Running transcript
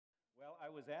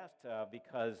was asked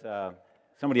because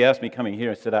somebody asked me coming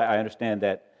here and said, I understand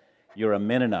that you're a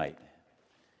Mennonite.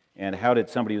 And how did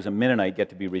somebody who's a Mennonite get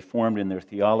to be reformed in their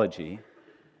theology?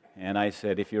 And I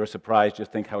said, if you're surprised,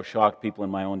 just think how shocked people in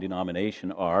my own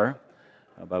denomination are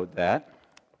about that.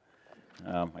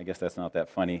 I guess that's not that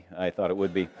funny. I thought it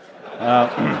would be.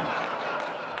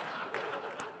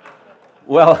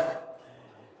 Well,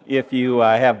 if you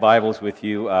have Bibles with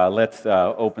you, let's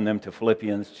open them to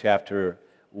Philippians chapter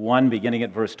 1, beginning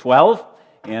at verse 12,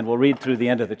 and we'll read through the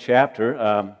end of the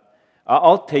chapter.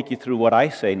 I'll take you through what I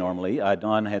say normally.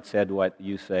 Don had said what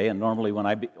you say, and normally when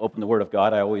I open the Word of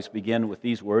God, I always begin with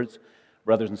these words,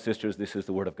 brothers and sisters, this is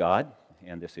the Word of God,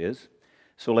 and this is.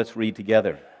 So let's read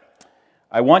together.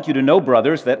 I want you to know,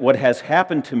 brothers, that what has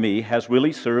happened to me has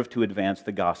really served to advance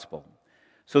the gospel,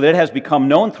 so that it has become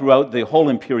known throughout the whole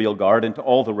imperial guard and to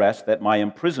all the rest that my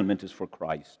imprisonment is for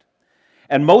Christ.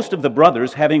 And most of the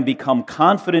brothers, having become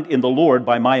confident in the Lord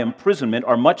by my imprisonment,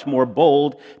 are much more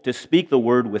bold to speak the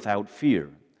word without fear.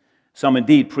 Some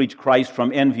indeed preach Christ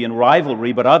from envy and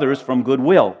rivalry, but others from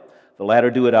goodwill. The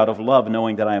latter do it out of love,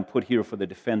 knowing that I am put here for the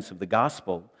defense of the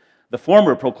gospel. The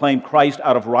former proclaim Christ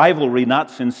out of rivalry,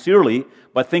 not sincerely,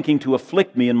 but thinking to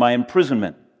afflict me in my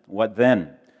imprisonment. What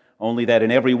then? Only that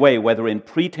in every way, whether in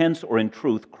pretense or in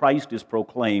truth, Christ is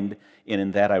proclaimed, and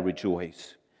in that I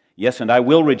rejoice. Yes, and I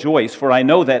will rejoice, for I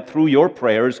know that through your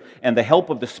prayers and the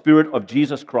help of the Spirit of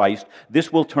Jesus Christ,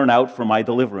 this will turn out for my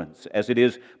deliverance, as it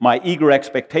is my eager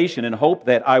expectation and hope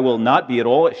that I will not be at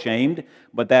all ashamed,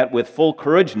 but that with full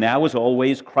courage, now as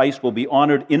always, Christ will be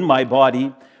honored in my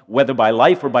body, whether by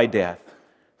life or by death.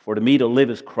 For to me to live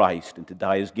is Christ, and to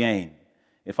die is gain.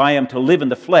 If I am to live in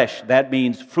the flesh, that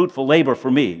means fruitful labor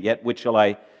for me, yet which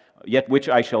I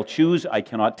shall choose, I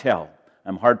cannot tell.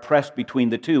 I'm hard-pressed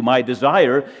between the two. My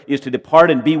desire is to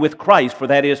depart and be with Christ, for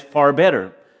that is far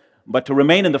better. But to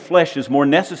remain in the flesh is more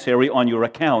necessary on your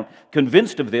account.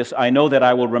 Convinced of this, I know that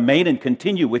I will remain and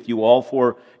continue with you all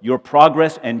for your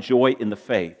progress and joy in the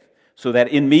faith, so that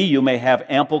in me you may have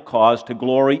ample cause to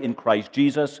glory in Christ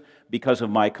Jesus because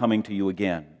of my coming to you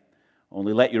again.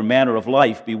 Only let your manner of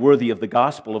life be worthy of the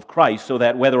gospel of Christ, so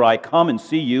that whether I come and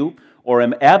see you or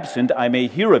am absent, I may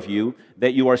hear of you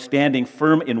that you are standing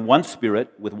firm in one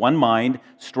spirit, with one mind,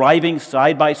 striving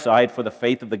side by side for the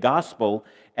faith of the gospel,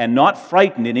 and not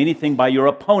frightened in anything by your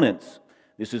opponents.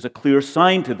 This is a clear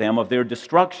sign to them of their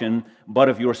destruction, but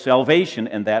of your salvation,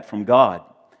 and that from God.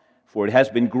 For it has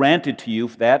been granted to you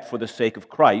that for the sake of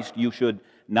Christ you should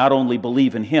not only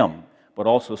believe in Him, but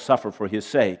also suffer for His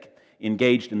sake,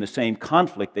 engaged in the same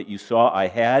conflict that you saw I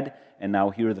had, and now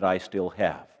hear that I still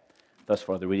have. Thus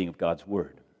far, the reading of God's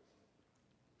Word.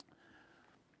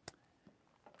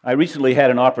 I recently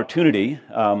had an opportunity.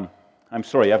 I'm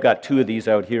sorry, I've got two of these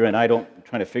out here, and I'm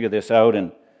trying to figure this out,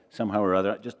 and somehow or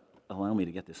other, just allow me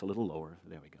to get this a little lower.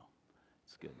 There we go.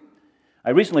 It's good. I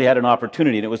recently had an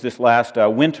opportunity, and it was this last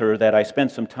winter that I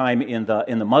spent some time in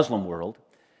the Muslim world,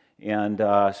 and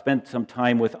spent some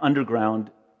time with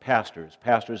underground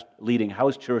pastors leading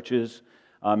house churches,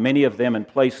 many of them in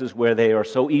places where they are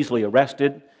so easily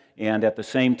arrested, and at the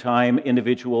same time,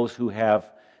 individuals who have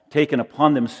taken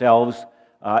upon themselves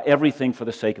everything for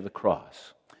the sake of the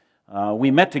cross.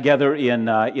 We met together in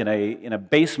a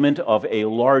basement of a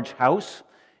large house.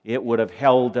 It would have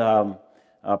held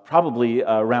probably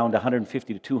around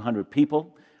 150 to 200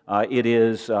 people. It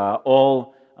is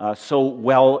all so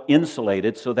well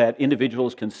insulated so that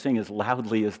individuals can sing as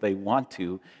loudly as they want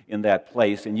to in that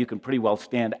place, and you can pretty well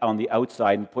stand on the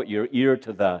outside and put your ear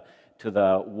to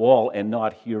the wall and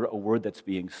not hear a word that's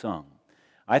being sung.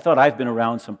 I thought I've been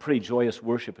around some pretty joyous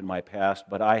worship in my past,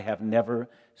 but I have never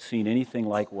seen anything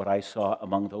like what I saw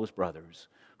among those brothers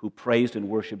who praised and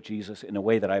worshiped Jesus in a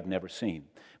way that I've never seen.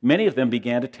 Many of them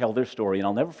began to tell their story, and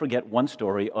I'll never forget one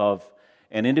story of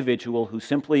an individual who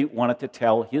simply wanted to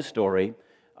tell his story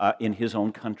in his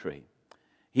own country.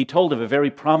 He told of a very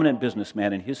prominent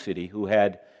businessman in his city who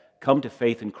had come to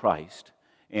faith in Christ,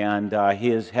 and he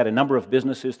has had a number of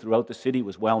businesses throughout the city,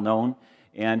 was well known,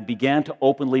 and began to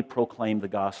openly proclaim the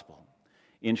gospel.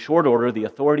 In short order, the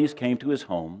authorities came to his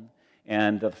home,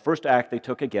 and the first act they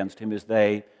took against him is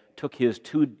they took his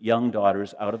two young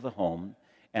daughters out of the home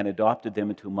and adopted them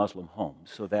into Muslim homes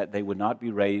so that they would not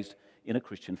be raised in a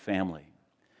Christian family.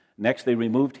 Next, they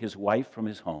removed his wife from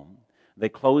his home. They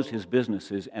closed his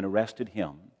businesses and arrested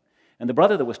him. And the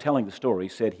brother that was telling the story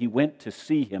said he went to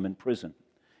see him in prison.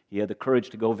 He had the courage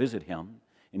to go visit him.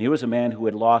 And here was a man who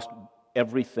had lost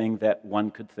everything that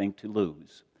one could think to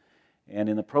lose. And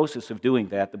in the process of doing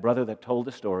that, the brother that told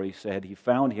the story said he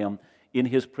found him in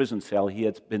his prison cell. He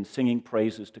had been singing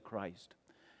praises to Christ.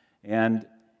 And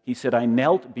he said, I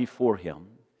knelt before him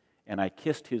and I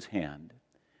kissed his hand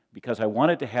because I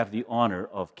wanted to have the honor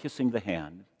of kissing the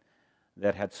hand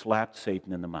that had slapped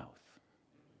Satan in the mouth.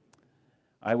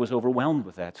 I was overwhelmed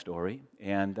with that story,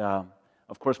 and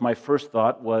of course my first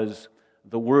thought was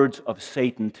the words of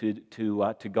Satan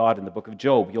to God in the book of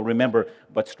Job. You'll remember,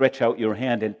 but stretch out your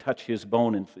hand and touch his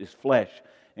bone and his flesh,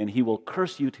 and he will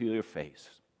curse you to your face.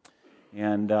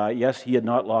 And yes, he had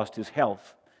not lost his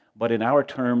health, but in our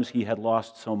terms, he had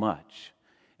lost so much.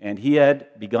 And he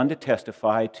had begun to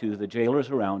testify to the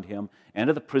jailers around him and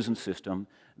to the prison system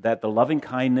that the loving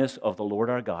kindness of the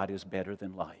Lord our God is better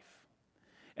than life.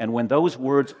 And when those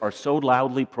words are so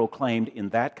loudly proclaimed in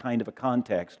that kind of a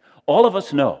context, all of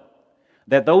us know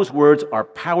that those words are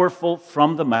powerful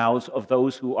from the mouths of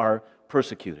those who are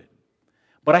persecuted.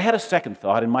 But I had a second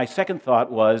thought, and my second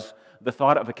thought was the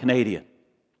thought of a Canadian.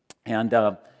 And,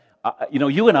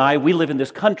 you and I, we live in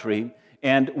this country,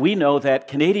 and we know that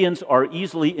Canadians are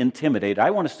easily intimidated.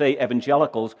 I want to say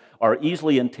evangelicals are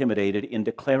easily intimidated in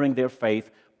declaring their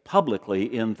faith publicly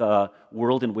in the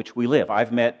world in which we live.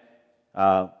 I've met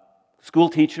school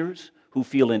teachers who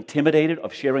feel intimidated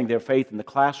of sharing their faith in the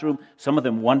classroom. Some of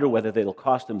them wonder whether it'll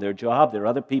cost them their job. There are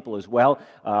other people as well.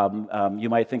 You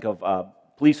might think of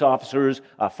police officers,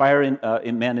 firemen,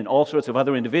 and all sorts of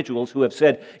other individuals who have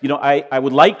said, I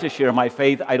would like to share my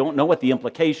faith. I don't know what the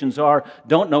implications are,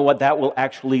 don't know what that will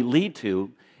actually lead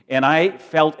to. And I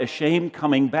felt ashamed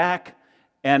coming back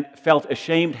and felt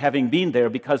ashamed having been there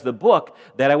because the book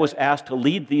that I was asked to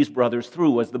lead these brothers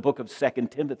through was the book of 2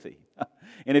 Timothy.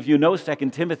 And if you know 2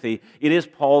 Timothy, it is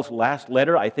Paul's last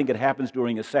letter. I think it happens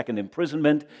during his second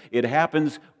imprisonment. It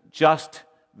happens just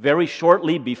very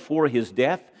shortly before his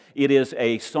death. It is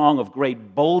a song of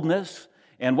great boldness.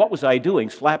 And what was I doing?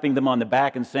 Slapping them on the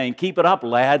back and saying, "Keep it up,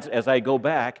 lads," as I go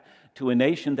back to a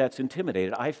nation that's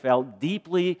intimidated. I felt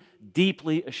deeply,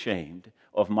 deeply ashamed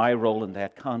of my role in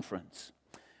that conference.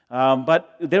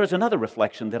 But there's another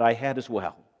reflection that I had as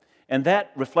well. And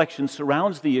that reflection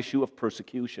surrounds the issue of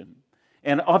persecution.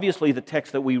 And obviously the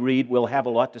text that we read will have a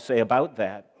lot to say about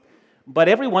that. But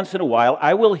every once in a while,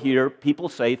 I will hear people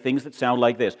say things that sound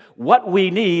like this: what we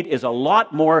need is a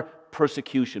lot more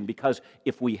persecution, because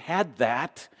if we had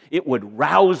that, it would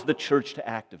rouse the church to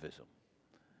activism.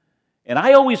 And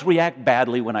I always react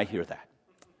badly when I hear that.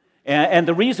 And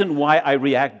the reason why I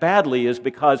react badly is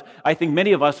because I think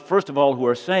many of us, first of all, who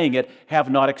are saying it, have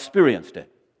not experienced it.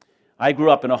 I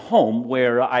grew up in a home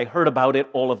where I heard about it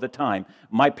all of the time.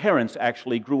 My parents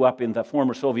actually grew up in the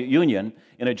former Soviet Union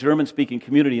in a German-speaking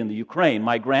community in the Ukraine.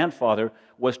 My grandfather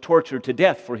was tortured to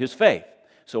death for his faith.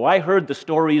 So I heard the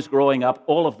stories growing up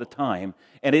all of the time,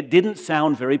 and it didn't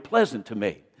sound very pleasant to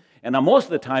me. And now most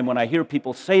of the time when I hear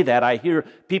people say that, I hear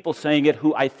people saying it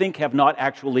who I think have not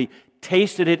actually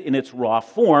tasted it in its raw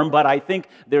form, but I think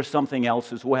there's something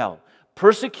else as well.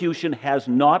 Persecution has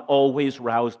not always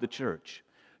roused the church.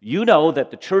 You know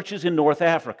that the churches in North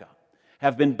Africa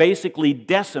have been basically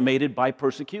decimated by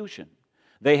persecution.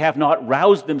 They have not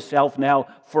roused themselves now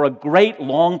for a great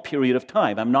long period of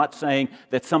time. I'm not saying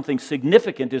that something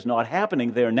significant is not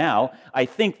happening there now. I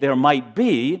think there might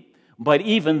be, but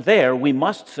even there we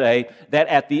must say that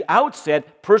at the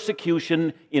outset,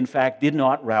 persecution, in fact, did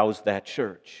not rouse that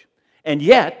church. And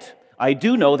yet, I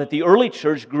do know that the early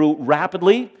church grew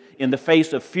rapidly in the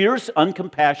face of fierce,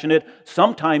 uncompassionate,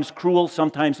 sometimes cruel,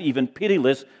 sometimes even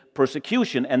pitiless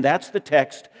persecution. And that's the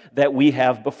text that we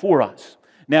have before us.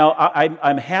 Now,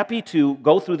 I'm happy to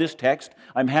go through this text.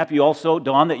 I'm happy also,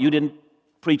 Don, that you didn't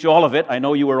preach all of it. I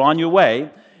know you were on your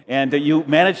way, and that you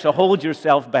managed to hold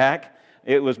yourself back.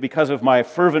 It was because of my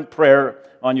fervent prayer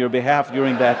on your behalf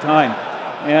during that time.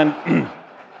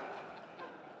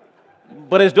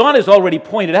 But as Don has already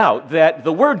pointed out, that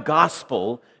the word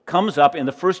gospel comes up in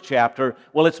the first chapter.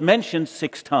 Well, it's mentioned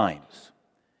 6 times.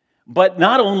 But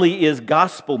not only is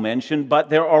gospel mentioned, but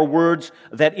there are words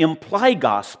that imply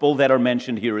gospel that are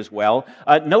mentioned here as well.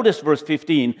 Notice verse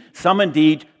 15, some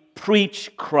indeed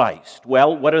preach Christ.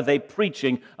 Well, what are they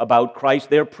preaching about Christ?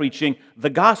 They're preaching the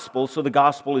gospel, so the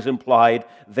gospel is implied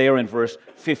there in verse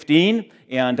 15.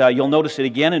 And you'll notice it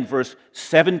again in verse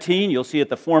 17. You'll see it,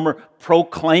 the former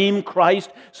proclaim Christ.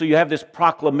 So you have this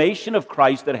proclamation of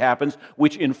Christ that happens,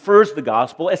 which infers the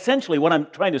gospel. Essentially, what I'm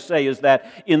trying to say is that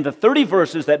in the 30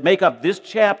 verses that make up this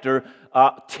chapter,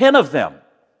 10 of them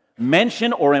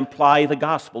mention or imply the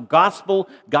gospel. Gospel,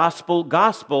 gospel,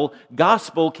 gospel.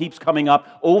 Gospel keeps coming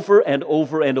up over and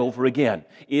over and over again.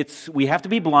 We have to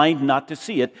be blind not to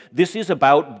see it. This is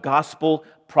about gospel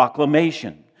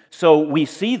proclamation. So we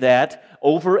see that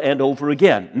over and over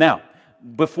again. Now,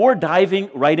 before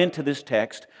diving right into this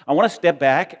text, I want to step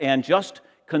back and just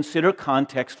consider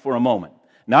context for a moment.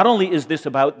 Not only is this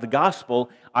about the gospel,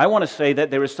 I want to say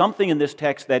that there is something in this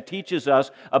text that teaches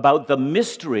us about the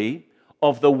mystery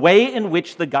of the way in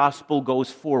which the gospel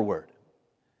goes forward.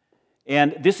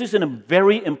 And this is a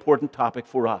very important topic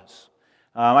for us.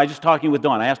 I was just talking with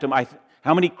Don. I asked him,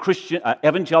 how many Christian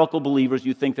evangelical believers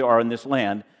you think there are in this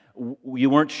land? You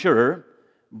weren't sure,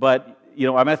 but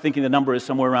I'm thinking the number is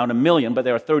somewhere around 1 million, but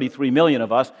there are 33 million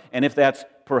of us, and if that's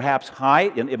perhaps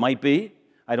high, it might be,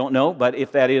 I don't know, but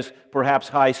if that is perhaps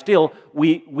high still,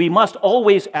 we must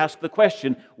always ask the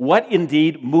question, what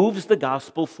indeed moves the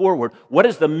gospel forward? What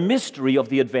is the mystery of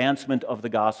the advancement of the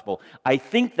gospel? I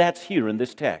think that's here in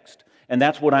this text, and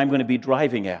that's what I'm going to be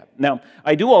driving at. Now,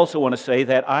 I do also want to say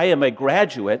that I am a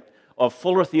graduate of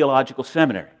Fuller Theological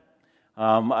Seminary.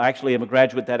 I actually am a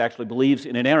graduate that actually believes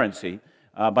in inerrancy.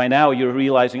 By now, you're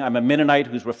realizing I'm a Mennonite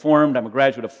who's Reformed. I'm a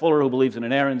graduate of Fuller who believes in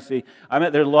inerrancy.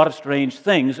 There are a lot of strange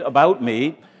things about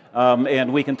me,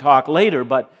 and we can talk later.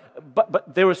 But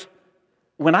there was,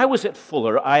 when I was at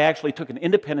Fuller, I actually took an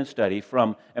independent study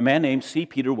from a man named C.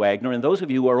 Peter Wagner, and those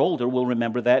of you who are older will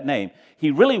remember that name.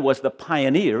 He really was the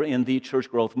pioneer in the church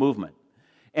growth movement.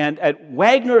 And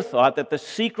Wagner thought that the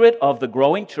secret of the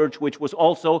growing church, which was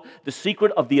also the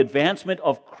secret of the advancement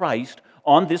of Christ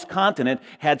on this continent,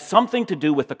 had something to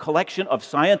do with the collection of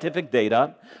scientific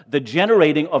data, the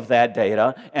generating of that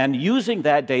data, and using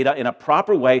that data in a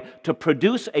proper way to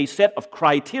produce a set of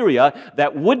criteria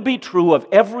that would be true of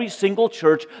every single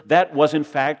church that was in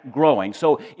fact growing.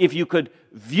 So if you could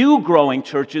view growing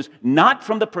churches not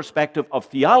from the perspective of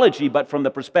theology, but from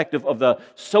the perspective of the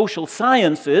social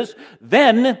sciences,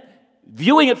 then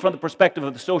viewing it from the perspective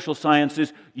of the social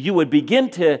sciences, you would begin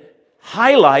to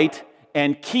highlight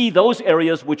and key those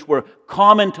areas which were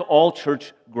common to all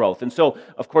church growth. And so,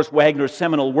 of course, Wagner's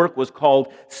seminal work was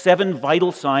called 7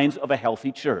 Vital Signs of a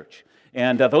Healthy Church.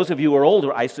 And those of you who are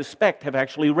older, I suspect, have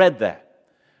actually read that.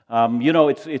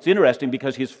 It's interesting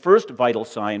because his first vital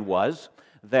sign was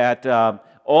that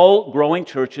all growing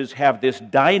churches have this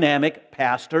dynamic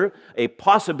pastor, a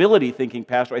possibility-thinking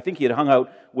pastor. I think he had hung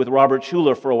out with Robert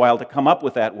Schuller for a while to come up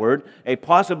with that word. A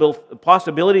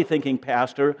possibility-thinking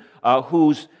pastor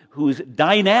whose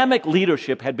dynamic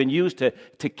leadership had been used to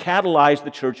catalyze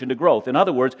the church into growth. In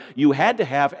other words, you had to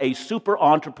have a super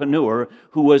entrepreneur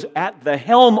who was at the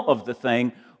helm of the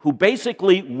thing, who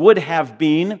basically would have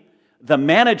been the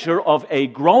manager of a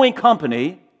growing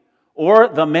company or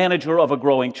the manager of a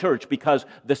growing church, because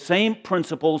the same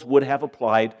principles would have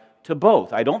applied to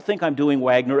both. I don't think I'm doing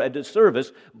Wagner a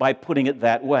disservice by putting it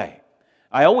that way.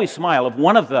 I always smile. Of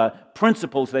one of the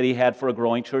principles that he had for a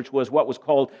growing church was what was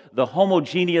called the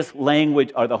homogeneous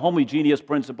language, or the homogeneous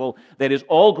principle, that is,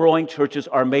 all growing churches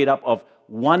are made up of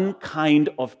one kind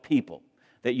of people.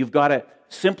 That you've got to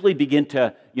simply begin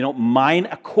to, mine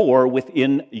a core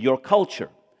within your culture.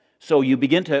 So you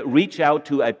begin to reach out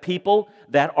to a people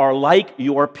that are like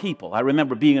your people. I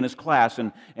remember being in his class,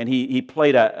 and he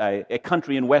played a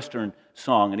country and western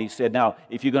song, and he said, now,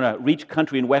 if you're going to reach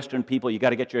country and western people, you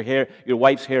got to get your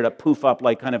wife's hair to poof up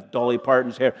like kind of Dolly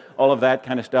Parton's hair, all of that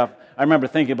kind of stuff. I remember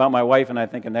thinking about my wife, and I'm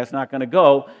thinking, that's not going to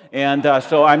go, and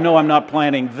so I know I'm not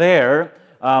planning there.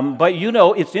 But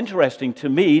it's interesting to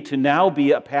me to now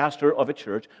be a pastor of a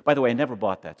church. By the way, I never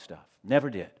bought that stuff.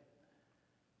 Never did.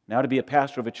 Now to be a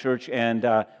pastor of a church,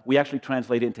 and we actually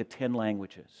translate it into 10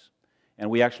 languages. And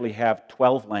we actually have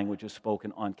 12 languages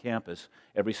spoken on campus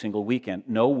every single weekend.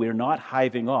 No, we're not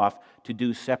hiving off to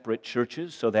do separate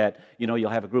churches so that, you'll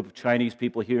have a group of Chinese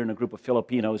people here and a group of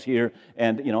Filipinos here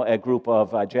and, a group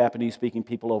of Japanese-speaking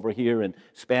people over here and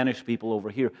Spanish people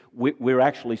over here. We're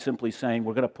actually simply saying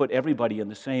we're going to put everybody in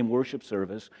the same worship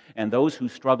service, and those who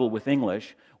struggle with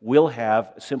English will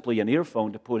have simply an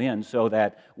earphone to put in so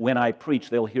that when I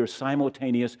preach, they'll hear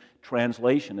simultaneous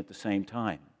translation at the same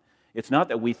time. It's not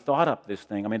that we thought up this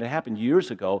thing. I mean, it happened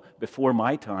years ago, before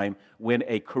my time, when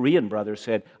a Korean brother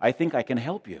said, I think I can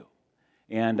help you.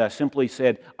 And simply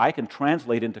said, I can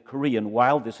translate into Korean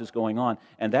while this is going on.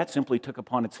 And that simply took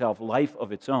upon itself life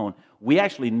of its own. We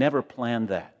actually never planned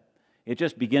that. It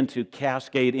just began to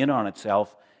cascade in on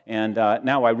itself. And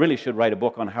now I really should write a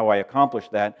book on how I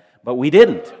accomplished that, but we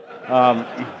didn't.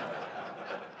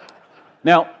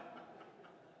 Now,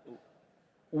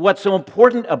 what's so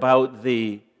important about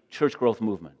the church growth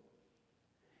movement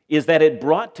is that it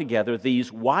brought together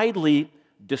these widely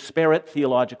disparate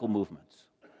theological movements.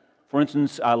 For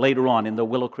instance, later on in the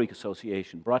Willow Creek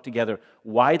Association, brought together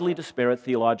widely disparate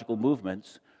theological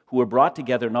movements who were brought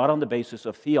together not on the basis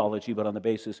of theology, but on the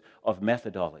basis of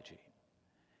methodology.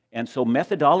 And so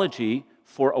methodology,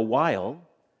 for a while,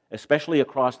 especially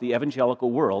across the evangelical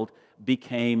world,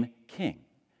 became king.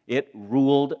 It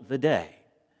ruled the day.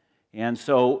 And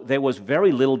so there was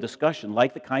very little discussion,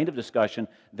 like the kind of discussion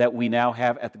that we now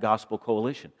have at the Gospel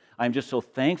Coalition. I'm just so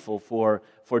thankful for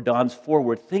Don's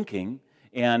forward thinking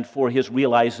and for his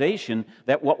realization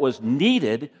that what was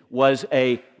needed was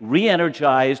a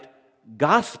re-energized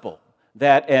gospel,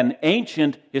 that an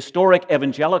ancient historic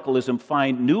evangelicalism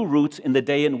find new roots in the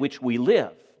day in which we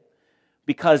live.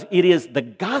 Because it is the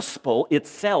gospel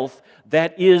itself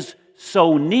that is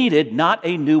so needed, not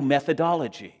a new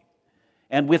methodology.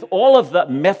 And with all of the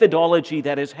methodology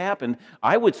that has happened,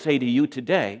 I would say to you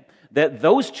today that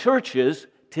those churches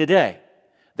today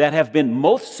that have been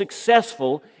most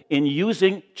successful in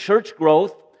using church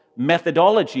growth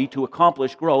methodology to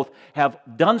accomplish growth have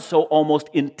done so almost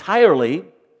entirely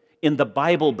in the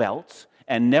Bible belts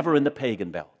and never in the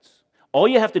pagan belts. All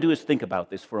you have to do is think about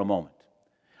this for a moment.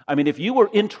 I mean, if you were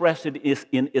interested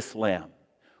in Islam,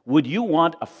 would you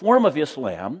want a form of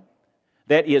Islam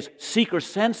that is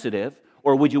seeker-sensitive,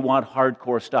 or would you want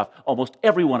hardcore stuff? Almost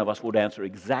every one of us would answer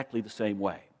exactly the same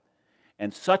way.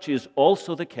 And such is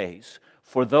also the case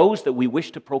for those that we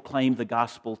wish to proclaim the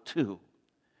gospel to.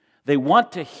 They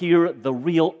want to hear the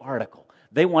real article.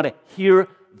 They want to hear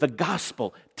the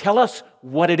gospel. Tell us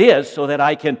what it is so that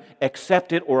I can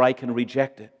accept it or I can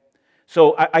reject it.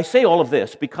 So I say all of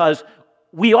this because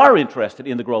we are interested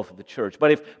in the growth of the church.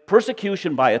 But if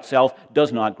persecution by itself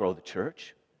does not grow the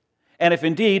church, and if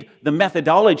indeed the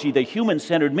methodology, the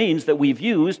human-centered means that we've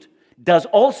used, does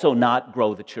also not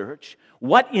grow the church,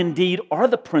 what indeed are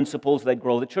the principles that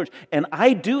grow the church? And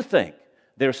I do think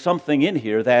there's something in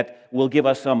here that will give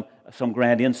us some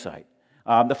grand insight.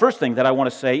 The first thing that I want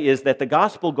to say is that the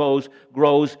gospel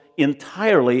grows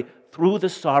entirely through the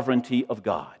sovereignty of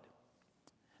God.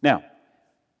 Now,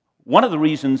 one of the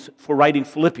reasons for writing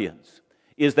Philippians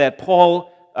is that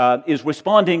Paul is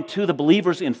responding to the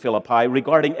believers in Philippi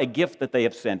regarding a gift that they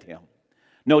have sent him.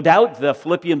 No doubt the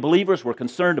Philippian believers were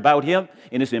concerned about him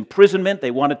in his imprisonment.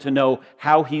 They wanted to know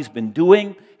how he's been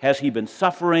doing. Has he been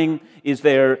suffering? Is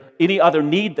there any other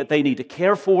need that they need to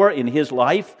care for in his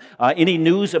life? Any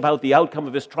news about the outcome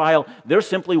of his trial? They're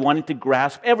simply wanting to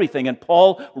grasp everything. And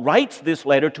Paul writes this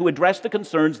letter to address the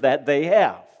concerns that they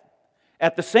have.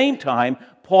 At the same time,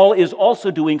 Paul is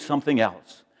also doing something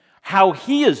else. How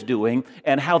he is doing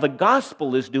and how the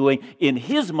gospel is doing in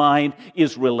his mind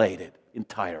is related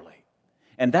entirely.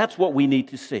 And that's what we need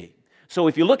to see. So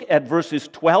if you look at verses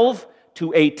 12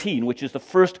 to 18, which is the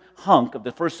first hunk of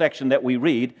the first section that we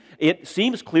read, it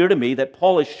seems clear to me that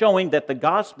Paul is showing that the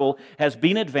gospel has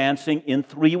been advancing in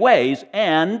three ways,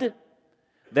 and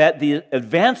that the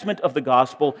advancement of the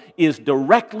gospel is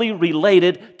directly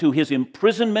related to his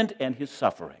imprisonment and his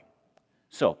suffering.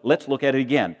 So let's look at it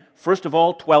again. First of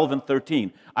all, 12 and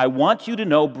 13. I want you to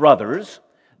know, brothers,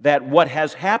 that what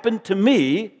has happened to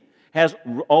me has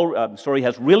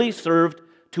really served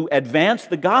to advance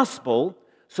the gospel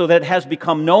so that it has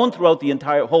become known throughout the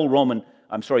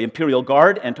imperial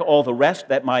guard and to all the rest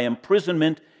that my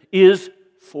imprisonment is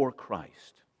for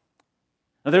Christ.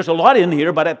 Now there's a lot in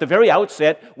here, but at the very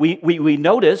outset we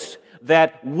notice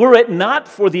that were it not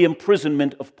for the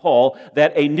imprisonment of Paul,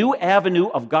 that a new avenue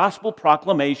of gospel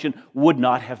proclamation would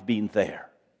not have been there.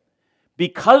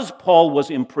 Because Paul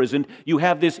was imprisoned, you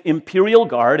have this imperial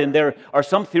guard, and there are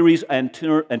some theories in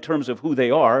terms of who they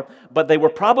are, but they were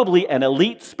probably an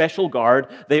elite special guard.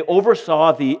 They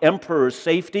oversaw the emperor's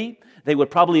safety. They would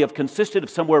probably have consisted of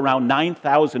somewhere around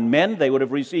 9,000 men. They would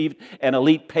have received an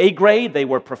elite pay grade. They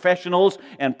were professionals,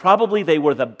 and probably they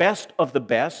were the best of the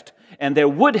best. And there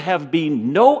would have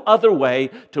been no other way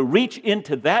to reach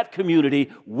into that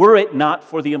community were it not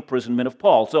for the imprisonment of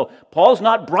Paul. So Paul's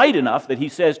not bright enough that he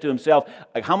says to himself,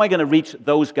 how am I going to reach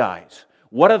those guys?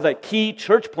 What are the key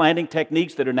church planting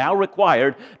techniques that are now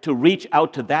required to reach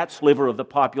out to that sliver of the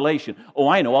population? Oh,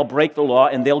 I know, I'll break the law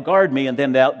and they'll guard me and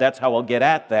then that's how I'll get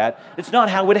at that. It's not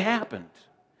how it happened.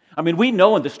 I mean, we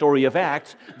know in the story of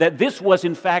Acts that this was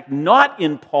in fact not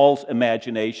in Paul's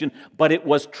imagination, but it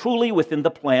was truly within the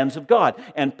plans of God,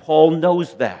 and Paul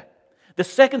knows that. The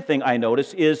second thing I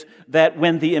notice is that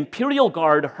when the imperial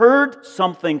guard heard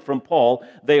something from Paul,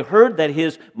 they heard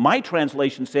that my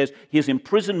translation says his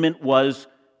imprisonment was,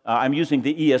 I'm using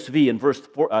the ESV in verse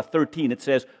 13, it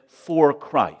says, for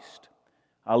Christ.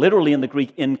 Literally in the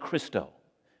Greek, in Christo.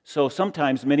 So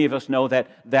sometimes many of us know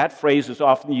that phrase is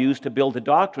often used to build the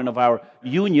doctrine of our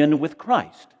union with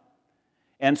Christ.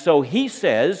 And so he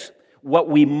says, what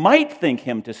we might think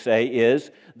him to say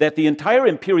is that the entire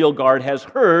imperial guard has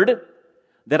heard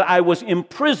that I was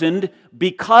imprisoned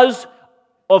because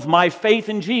of my faith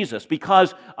in Jesus,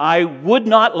 because I would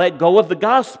not let go of the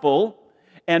gospel,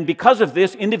 and because of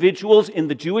this, individuals in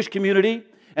the Jewish community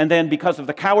And then because of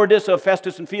the cowardice of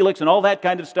Festus and Felix and all that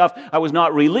kind of stuff, I was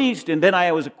not released. And then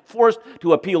I was forced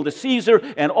to appeal to Caesar.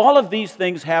 And all of these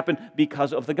things happened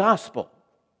because of the gospel.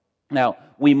 Now,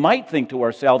 we might think to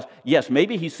ourselves, yes,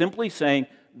 maybe he's simply saying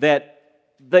that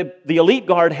the elite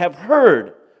guard have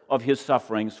heard of his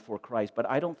sufferings for Christ. But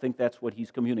I don't think that's what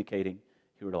he's communicating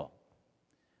here at all.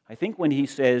 I think when he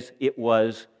says it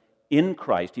was in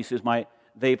Christ, he says,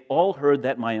 they've all heard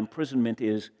that my imprisonment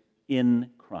is in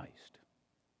Christ.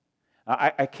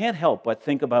 I can't help but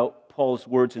think about Paul's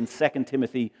words in 2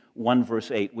 Timothy 1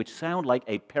 verse 8, which sound like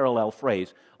a parallel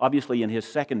phrase, obviously in his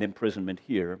second imprisonment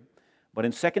here. But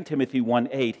in 2 Timothy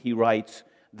 1:8, he writes,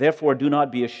 "Therefore do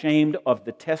not be ashamed of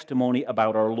the testimony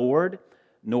about our Lord,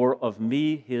 nor of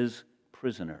me, his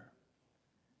prisoner."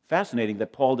 Fascinating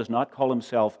that Paul does not call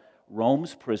himself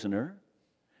Rome's prisoner.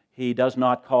 He does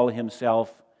not call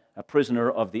himself a prisoner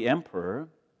of the emperor.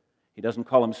 He doesn't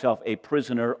call himself a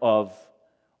prisoner of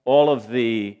all of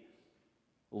the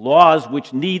laws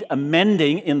which need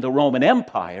amending in the Roman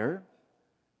Empire.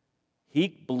 He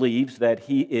believes that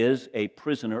he is a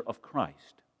prisoner of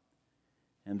Christ.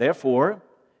 And therefore,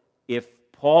 if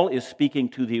Paul is speaking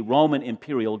to the Roman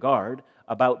imperial guard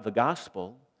about the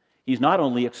gospel, he's not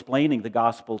only explaining the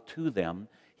gospel to them,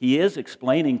 he is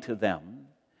explaining to them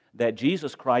that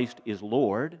Jesus Christ is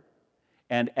Lord,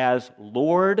 and as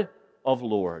Lord of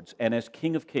lords and as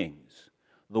King of kings,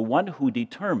 the one who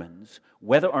determines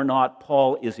whether or not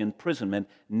Paul is in imprisonment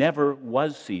never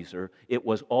was Caesar, it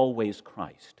was always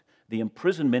Christ. The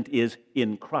imprisonment is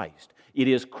in Christ. It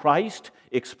is Christ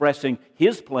expressing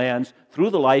his plans through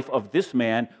the life of this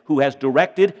man who has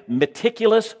directed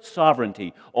meticulous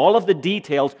sovereignty, all of the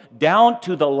details down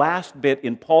to the last bit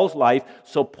in Paul's life.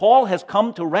 So Paul has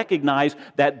come to recognize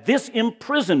that this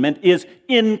imprisonment is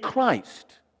in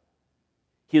Christ.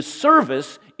 His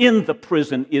service in the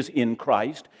prison is in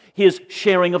Christ. His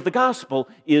sharing of the gospel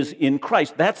is in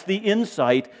Christ. That's the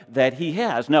insight that he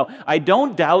has. Now, I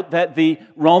don't doubt that the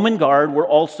Roman guard were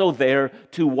also there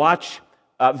to watch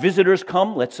visitors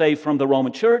come, let's say from the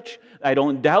Roman church. I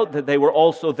don't doubt that they were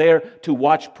also there to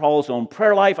watch Paul's own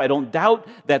prayer life. I don't doubt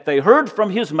that they heard from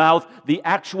his mouth the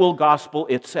actual gospel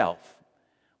itself.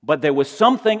 But there was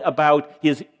something about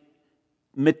his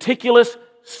meticulous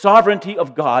sovereignty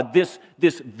of God, this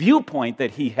viewpoint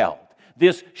that he held,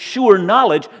 this sure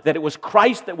knowledge that it was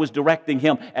Christ that was directing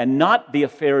him and not the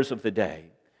affairs of the day,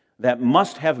 that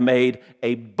must have made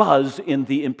a buzz in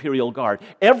the imperial guard.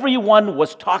 Everyone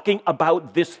was talking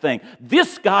about this thing.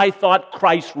 This guy thought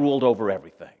Christ ruled over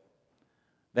everything.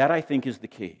 That, I think, is the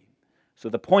key. So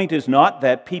the point is not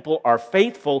that people are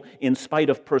faithful in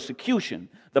spite of persecution.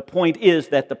 The point is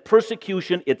that the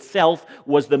persecution itself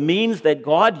was the means that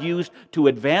God used to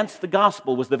advance the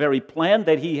gospel, was the very plan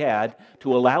that he had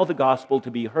to allow the gospel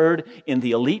to be heard in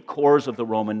the elite corps of the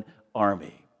Roman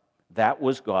army. That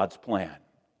was God's plan.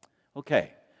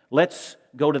 Okay, let's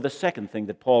go to the second thing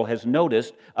that Paul has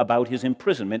noticed about his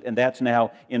imprisonment, and that's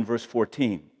now in verse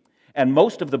 14. "And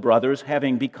most of the brothers,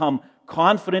 having become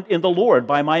confident in the Lord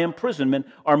by my imprisonment,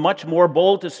 are much more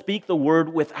bold to speak the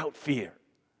word without fear."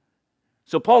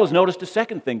 So Paul has noticed a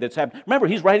second thing that's happened. Remember,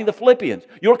 he's writing the Philippians.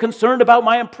 You're concerned about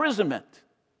my imprisonment.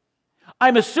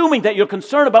 I'm assuming that your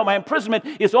concern about my imprisonment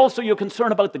is also your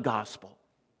concern about the gospel.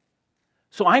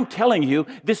 So I'm telling you,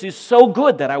 this is so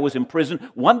good that I was in prison.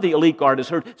 One, the elite guard has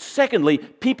heard. Secondly,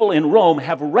 people in Rome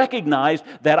have recognized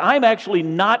that I'm actually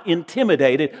not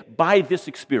intimidated by this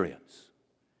experience.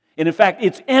 And in fact,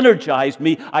 it's energized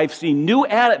me. I've seen new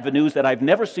avenues that I've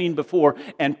never seen before.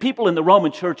 And people in the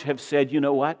Roman church have said, you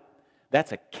know what?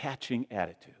 That's a catching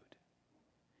attitude.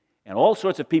 And all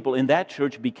sorts of people in that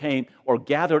church became or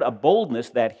gathered a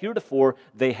boldness that heretofore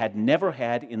they had never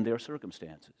had in their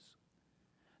circumstances.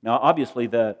 Now, obviously,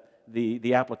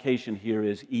 the application here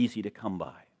is easy to come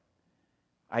by.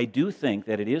 I do think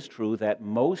that it is true that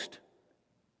most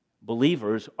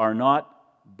believers are not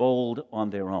bold on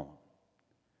their own.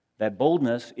 That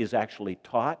boldness is actually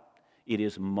taught, it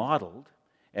is modeled.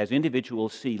 As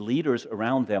individuals see leaders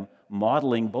around them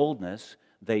modeling boldness,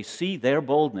 they see their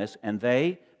boldness and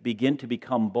they begin to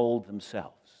become bold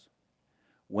themselves.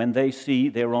 When they see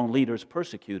their own leaders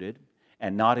persecuted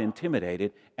and not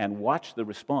intimidated and watch the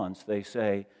response, they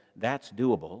say, that's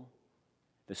doable.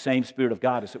 The same Spirit of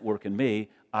God is at work in me.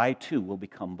 I too will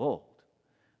become bold.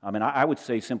 I mean, I would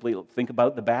say simply think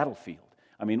about the battlefield.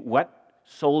 I mean, what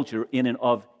soldier in and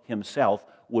of himself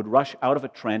would rush out of a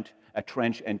trench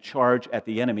and charge at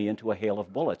the enemy into a hail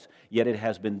of bullets? Yet it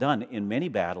has been done in many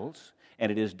battles,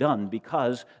 And it is done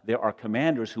because there are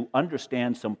commanders who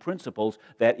understand some principles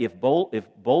that if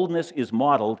boldness is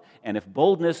modeled and if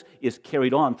boldness is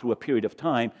carried on through a period of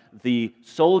time, the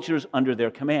soldiers under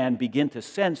their command begin to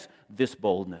sense this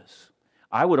boldness.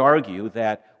 I would argue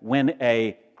that when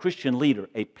a Christian leader,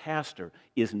 a pastor,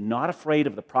 is not afraid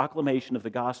of the proclamation of the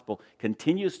gospel,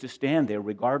 continues to stand there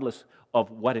regardless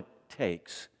of what it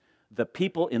takes, the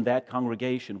people in that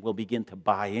congregation will begin to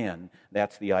buy in.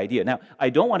 That's the idea. Now, I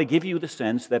don't want to give you the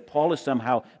sense that Paul is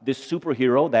somehow this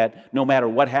superhero that no matter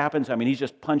what happens, he's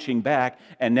just punching back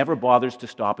and never bothers to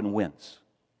stop and wince.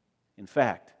 In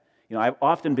fact, I've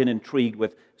often been intrigued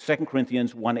with 2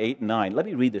 Corinthians 1, 8, and 9. Let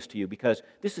me read this to you because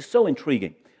this is so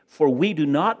intriguing. For we do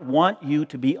not want you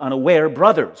to be unaware,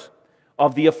 brothers,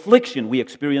 of the affliction we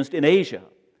experienced in Asia.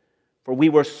 For we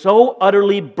were so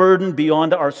utterly burdened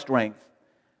beyond our strength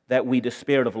that we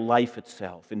despaired of life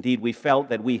itself. Indeed, we felt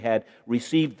that we had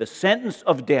received the sentence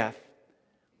of death,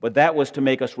 but that was to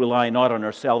make us rely not on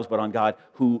ourselves, but on God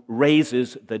who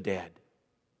raises the dead.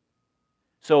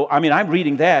 So, I'm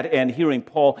reading that and hearing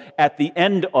Paul at the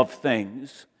end of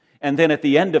things. And then at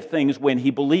the end of things, when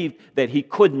he believed that he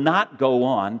could not go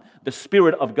on, the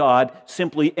Spirit of God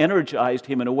simply energized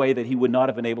him in a way that he would not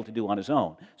have been able to do on his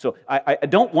own. So I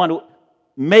don't want to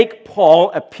make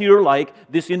Paul appear like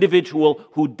this individual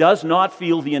who does not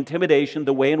feel the intimidation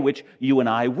the way in which you and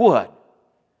I would.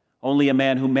 Only a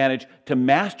man who managed to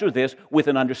master this with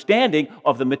an understanding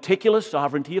of the meticulous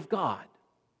sovereignty of God.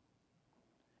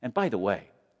 And by the way,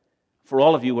 for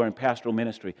all of you who are in pastoral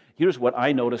ministry, here's what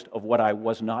I noticed of what I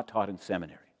was not taught in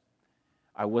seminary.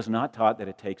 I was not taught that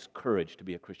it takes courage to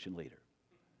be a Christian leader.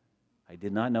 I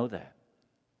did not know that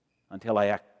until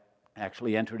I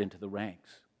actually entered into the ranks.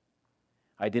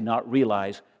 I did not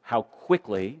realize how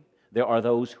quickly there are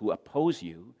those who oppose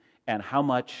you and how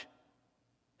much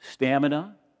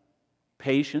stamina,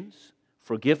 patience,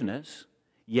 forgiveness,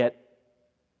 yet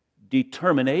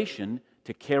determination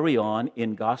to carry on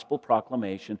in gospel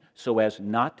proclamation so as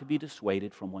not to be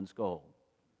dissuaded from one's goal.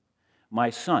 My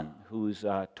son, who's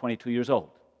 22 years old,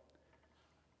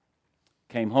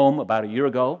 came home about a year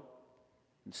ago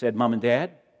and said, Mom and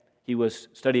Dad, he was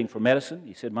studying for medicine.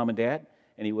 He said, Mom and Dad,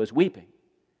 and he was weeping.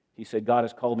 He said, God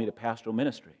has called me to pastoral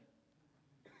ministry.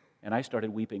 And I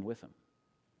started weeping with him.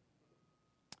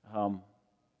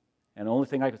 And the only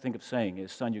thing I could think of saying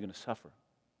is, son, you're going to suffer.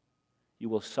 You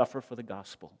will suffer for the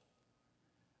gospel.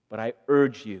 But I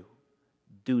urge you,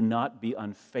 do not be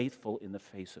unfaithful in the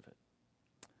face of it.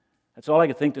 That's all I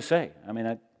could think to say.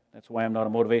 That's why I'm not a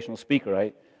motivational speaker.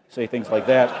 I say things like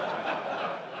that.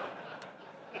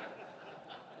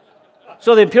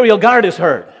 So the Imperial Guard is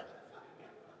heard.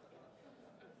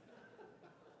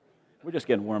 We're just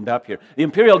getting warmed up here. The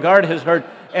Imperial Guard has heard,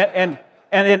 and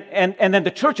then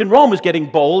the church in Rome is getting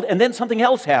bold, and then something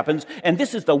else happens, and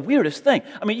this is the weirdest thing.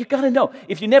 You've got to know,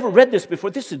 if you never read this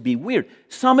before, this would be weird.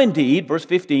 Some indeed, verse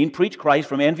 15, preach Christ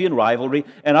from envy and rivalry,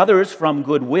 and others from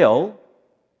goodwill,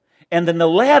 and then the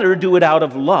latter do it out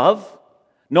of love,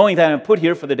 knowing that I'm put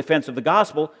here for the defense of the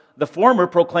gospel. The former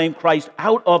proclaim Christ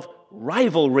out of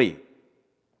rivalry,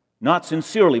 not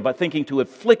sincerely, but thinking to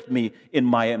afflict me in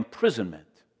my imprisonment.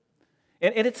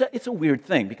 And it's a weird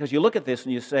thing, because you look at this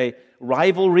and you say,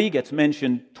 rivalry gets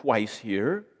mentioned twice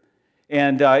here,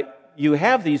 and you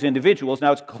have these individuals.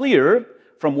 Now, it's clear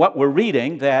from what we're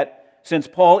reading that since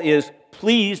Paul is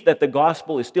pleased that the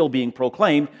gospel is still being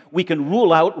proclaimed, we can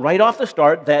rule out right off the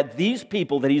start that these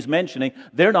people that he's mentioning,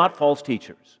 they're not false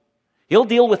teachers. He'll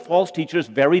deal with false teachers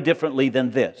very differently than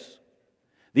this.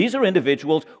 These are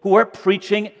individuals who are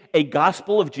preaching a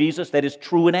gospel of Jesus that is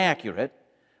true and accurate,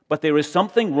 but there is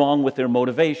something wrong with their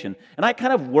motivation. And I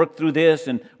kind of worked through this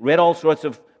and read all sorts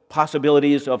of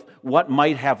possibilities of what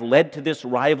might have led to this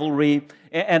rivalry.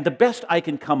 And the best I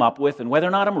can come up with, and whether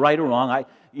or not I'm right or wrong,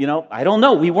 I don't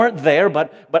know. We weren't there,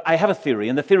 but I have a theory,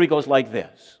 and the theory goes like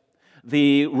this.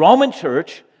 The Roman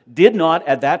church did not,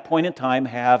 at that point in time,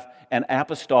 have an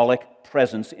apostolic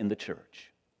presence in the church.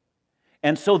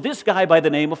 And so this guy by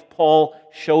the name of Paul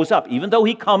shows up. Even though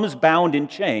he comes bound in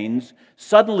chains,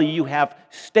 suddenly you have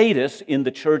status in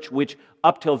the church which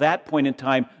up till that point in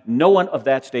time, no one of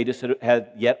that status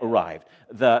had yet arrived.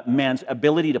 The man's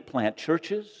ability to plant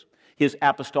churches, his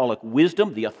apostolic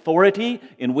wisdom, the authority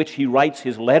in which he writes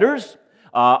his letters.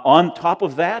 On top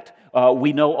of that,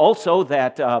 we know also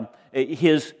that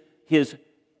his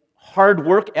hard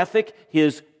work ethic,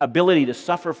 his ability to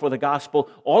suffer for the gospel,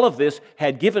 all of this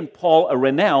had given Paul a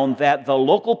renown that the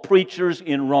local preachers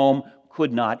in Rome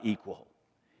could not equal.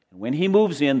 And when he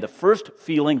moves in, the first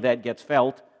feeling that gets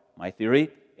felt, my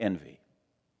theory, envy.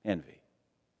 Envy.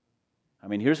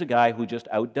 Here's a guy who just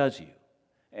outdoes you.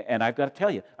 And I've got to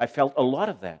tell you, I felt a lot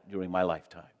of that during my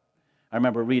lifetime. I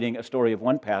remember reading a story of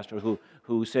one pastor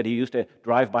who said he used to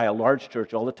drive by a large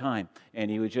church all the time,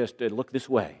 and he would just look this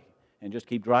way and just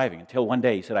keep driving until one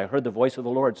day he said, I heard the voice of the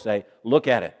Lord say, look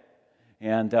at it.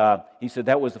 And he said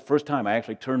that was the first time I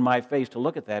actually turned my face to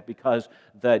look at that, because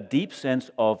the deep sense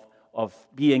of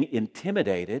being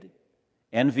intimidated,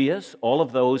 envious, all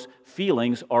of those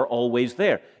feelings are always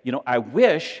there. You know, I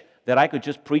wish that I could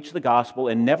just preach the gospel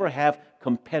and never have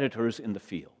competitors in the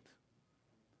field.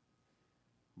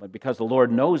 But because the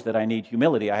Lord knows that I need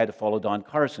humility, I had to follow Don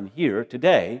Carson here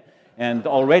today, and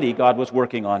already God was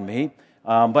working on me.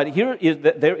 But here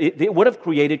it would have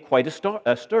created quite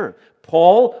a stir.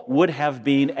 Paul would have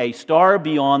been a star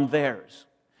beyond theirs.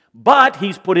 But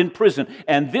he's put in prison,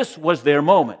 and this was their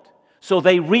moment. So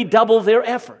they redouble their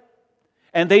effort.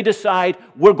 And they decide,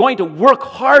 we're going to work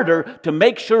harder to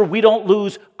make sure we don't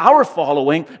lose our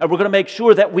following, and we're going to make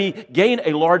sure that we gain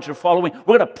a larger following.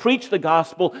 We're going to preach the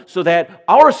gospel so that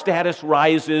our status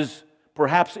rises,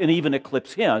 perhaps, and even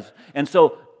eclipse his. And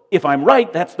so, if I'm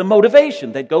right, that's the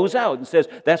motivation that goes out and says,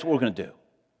 that's what we're going to do.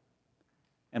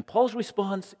 And Paul's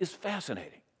response is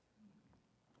fascinating.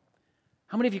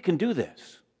 How many of you can do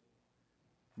this?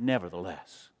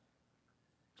 Nevertheless,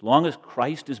 as long as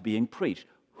Christ is being preached,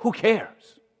 who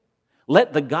cares?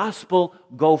 Let the gospel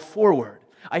go forward.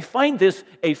 I find this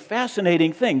a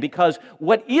fascinating thing, because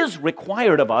what is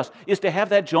required of us is to have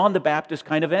that John the Baptist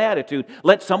kind of an attitude.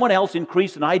 Let someone else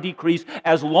increase and I decrease,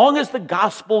 as long as the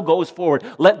gospel goes forward.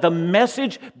 Let the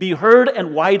message be heard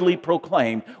and widely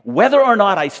proclaimed. Whether or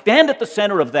not I stand at the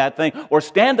center of that thing or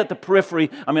stand at the periphery,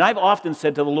 I mean, I've often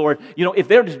said to the Lord, you know, if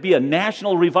there to be a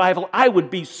national revival, I would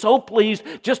be so pleased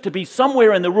just to be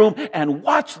somewhere in the room and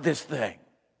watch this thing.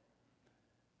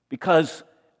 Because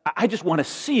I just want to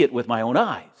see it with my own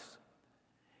eyes.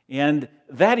 And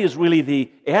that is really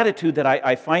the attitude that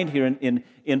I find here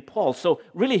in Paul. So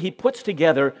really he puts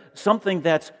together something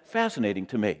that's fascinating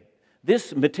to me.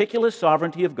 This meticulous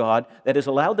sovereignty of God that has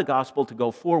allowed the gospel to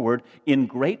go forward in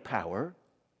great power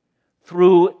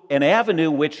through an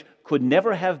avenue which could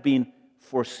never have been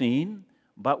foreseen,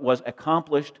 but was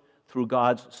accomplished through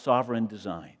God's sovereign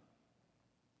design.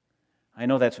 I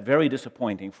know that's very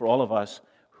disappointing for all of us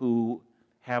who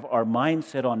have our mind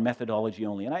set on methodology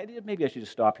only. And maybe I should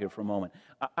just stop here for a moment.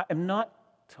 I'm not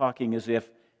talking as if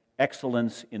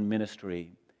excellence in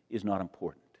ministry is not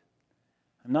important.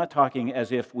 I'm not talking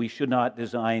as if we should not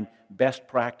design best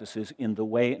practices in the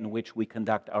way in which we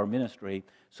conduct our ministry,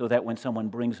 so that when someone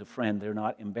brings a friend, they're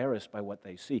not embarrassed by what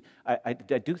they see. I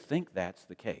do think that's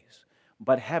the case.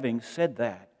 But having said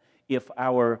that, if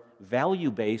our value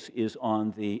base is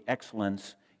on the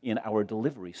excellence in our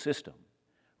delivery system,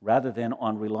 rather than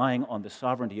on relying on the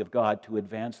sovereignty of God to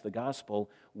advance the gospel,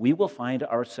 we will find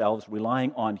ourselves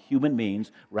relying on human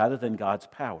means rather than God's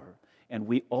power. And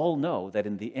we all know that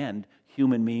in the end,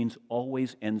 human means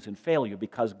always ends in failure,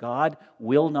 because God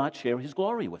will not share his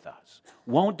glory with us.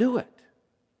 Won't do it.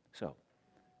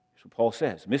 So Paul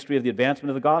says, the mystery of the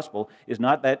advancement of the gospel is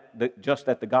not just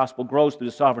that the gospel grows through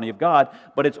the sovereignty of God,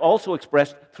 but it's also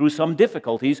expressed through some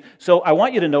difficulties. So I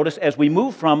want you to notice, as we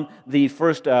move from the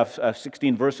first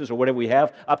 16 verses or whatever we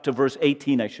have, up to verse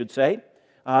 18, I should say,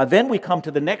 then we come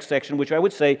to the next section, which I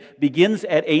would say begins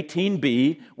at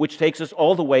 18b, which takes us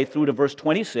all the way through to verse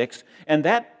 26, and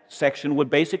that section would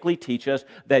basically teach us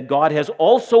that God has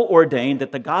also ordained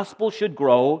that the gospel should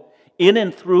grow in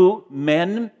and through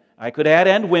men, I could add,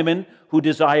 and women, who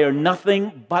desire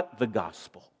nothing but the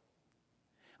gospel.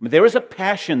 I mean, there is a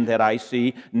passion that I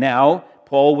see now.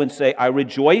 Paul would say, I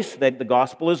rejoice that the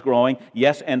gospel is growing.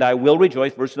 Yes, and I will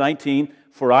rejoice. Verse 19,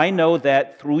 for I know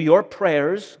that through your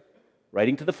prayers,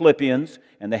 writing to the Philippians,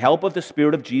 and the help of the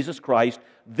Spirit of Jesus Christ,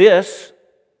 this,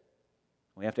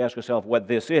 we have to ask ourselves what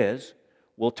this is,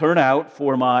 will turn out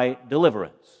for my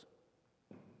deliverance.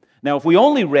 Now, if we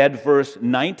only read verse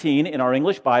 19 in our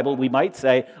English Bible, we might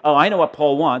say, oh, I know what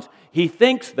Paul wants. He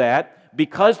thinks that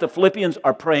because the Philippians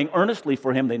are praying earnestly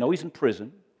for him, they know he's in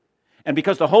prison, and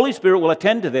because the Holy Spirit will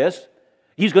attend to this,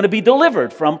 he's going to be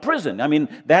delivered from prison. I mean,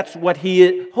 that's what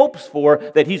he hopes for,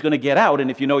 that he's going to get out,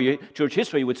 and if you know your church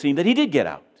history, it would seem that he did get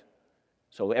out.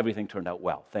 So everything turned out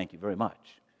well. Thank you very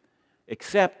much.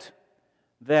 Except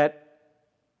that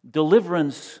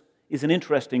deliverance is an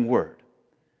interesting word.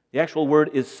 The actual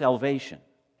word is salvation.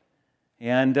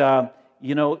 And,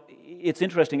 it's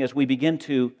interesting as we begin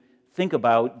to think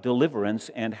about deliverance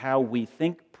and how we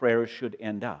think prayer should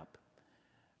end up.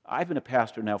 I've been a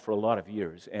pastor now for a lot of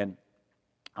years, and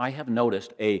I have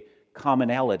noticed a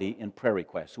commonality in prayer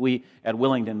requests. We at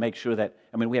Willingdon make sure that,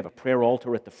 we have a prayer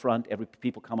altar at the front.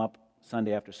 People come up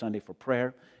Sunday after Sunday for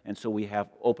prayer, and so we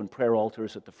have open prayer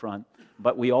altars at the front.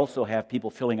 But we also have people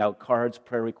filling out cards,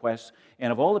 prayer requests,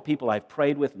 and of all the people I've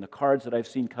prayed with and the cards that I've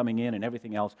seen coming in and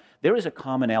everything else, there is a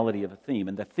commonality of a theme,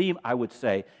 and the theme, I would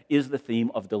say, is the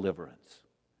theme of deliverance.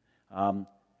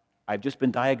 I've just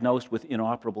been diagnosed with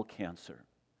inoperable cancer.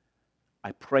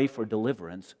 I pray for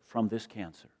deliverance from this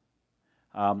cancer.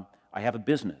 I have a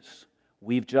business.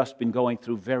 We've just been going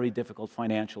through very difficult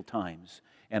financial times,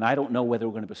 and I don't know whether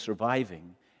we're going to be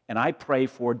surviving, and I pray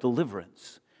for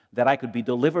deliverance, that I could be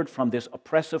delivered from this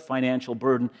oppressive financial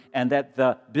burden, and that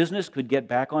the business could get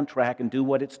back on track and do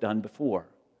what it's done before.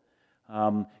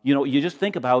 You just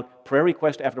think about prayer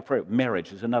request after prayer.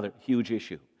 Marriage is another huge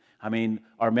issue. I mean,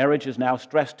 our marriage is now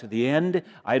stressed to the end.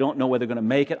 I don't know whether they're going to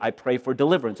make it. I pray for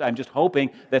deliverance. I'm just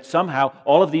hoping that somehow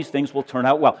all of these things will turn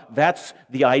out well. That's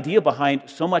the idea behind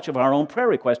so much of our own prayer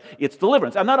request. It's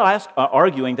deliverance. I'm not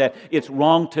arguing that it's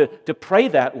wrong to pray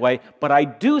that way, but I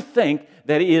do think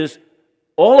that it is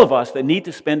all of us that need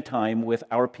to spend time with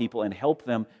our people and help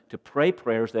them to pray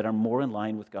prayers that are more in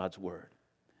line with God's Word.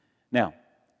 Now,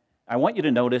 I want you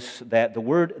to notice that the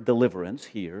word deliverance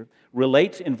here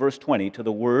relates in verse 20 to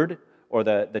the word, or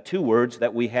the two words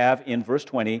that we have in verse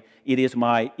 20. It is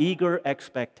my eager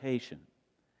expectation.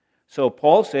 So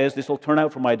Paul says this will turn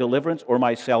out for my deliverance or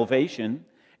my salvation,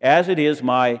 as it is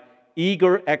my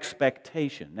eager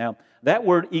expectation. Now, that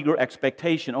word eager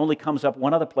expectation only comes up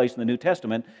one other place in the New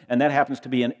Testament, and that happens to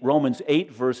be in Romans 8,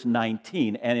 verse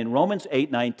 19. And in Romans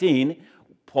 8:19,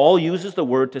 Paul uses the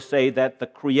word to say that the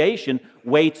creation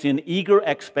waits in eager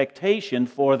expectation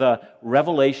for the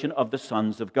revelation of the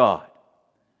sons of God.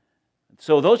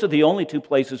 So those are the only two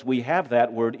places we have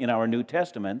that word in our New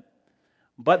Testament,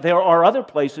 but there are other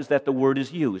places that the word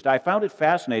is used. I found it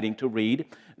fascinating to read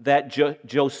that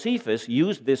Josephus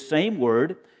used this same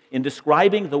word in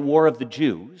describing the war of the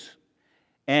Jews,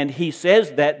 and he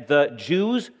says that the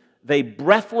Jews, they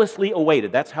breathlessly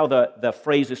awaited. That's how the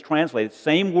phrase is translated.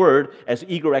 Same word as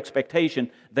eager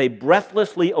expectation. They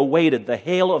breathlessly awaited the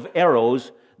hail of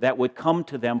arrows that would come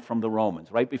to them from the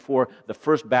Romans. Right before the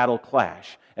first battle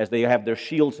clash, as they have their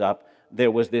shields up, there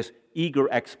was this eager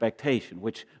expectation,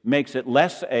 which makes it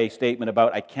less a statement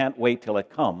about I can't wait till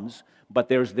it comes, but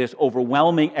there's this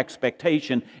overwhelming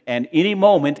expectation, and any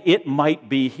moment it might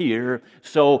be here.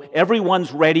 So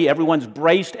everyone's ready, everyone's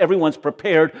braced, everyone's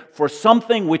prepared for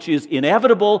something which is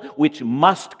inevitable, which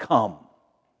must come.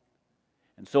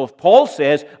 And so if Paul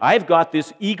says, I've got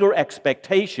this eager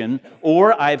expectation,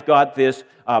 or I've got this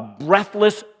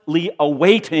breathlessly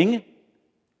awaiting,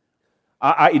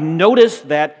 I notice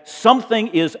that something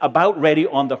is about ready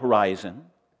on the horizon.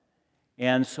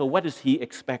 And so what is he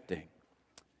expecting?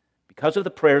 Because of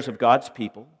the prayers of God's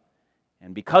people,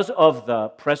 and because of the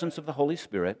presence of the Holy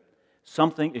Spirit,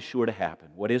 something is sure to happen.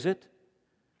 What is it?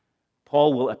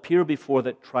 Paul will appear before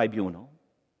the tribunal,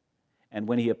 and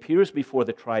when he appears before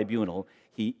the tribunal,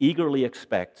 he eagerly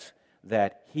expects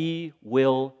that he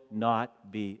will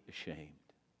not be ashamed.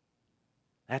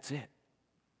 That's it.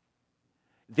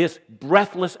 This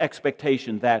breathless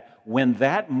expectation that when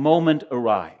that moment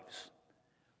arrives,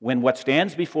 when what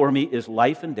stands before me is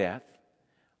life and death,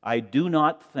 I do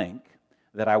not think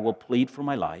that I will plead for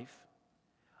my life.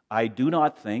 I do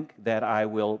not think that I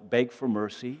will beg for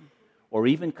mercy or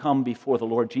even come before the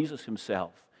Lord Jesus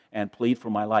himself and plead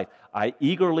for my life. I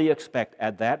eagerly expect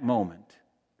at that moment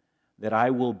that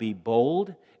I will be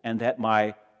bold and that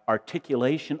my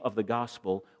articulation of the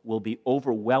gospel will be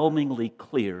overwhelmingly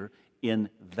clear in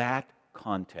that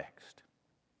context.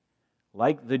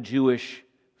 Like the Jewish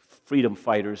freedom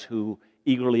fighters who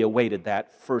eagerly awaited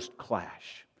that first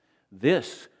clash.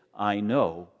 This, I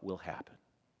know, will happen.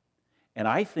 And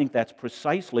I think that's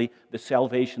precisely the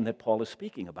salvation that Paul is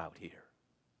speaking about here.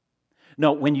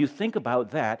 Now, when you think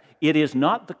about that, it is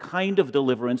not the kind of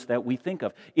deliverance that we think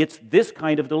of. It's this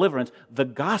kind of deliverance. The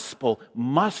gospel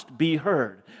must be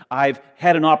heard. I've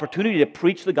had an opportunity to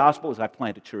preach the gospel as I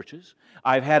planted churches.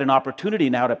 I've had an opportunity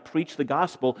now to preach the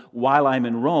gospel while I'm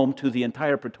in Rome to the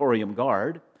entire Praetorian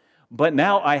Guard. But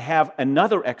now I have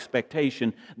another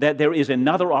expectation that there is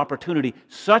another opportunity,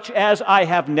 such as I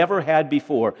have never had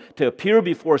before, to appear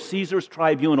before Caesar's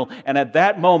tribunal, and at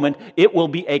that moment it will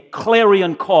be a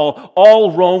clarion call.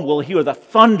 All Rome will hear the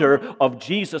thunder of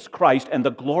Jesus Christ and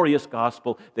the glorious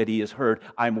gospel that he has heard.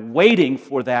 I'm waiting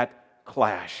for that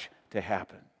clash to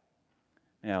happen.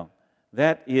 Now,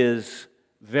 that is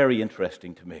very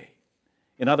interesting to me.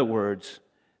 In other words,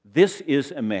 this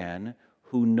is a man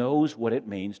who knows what it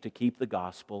means to keep the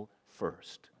gospel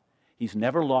first. He's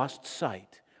never lost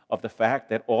sight of the fact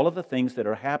that all of the things that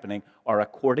are happening are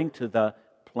according to the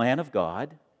plan of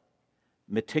God,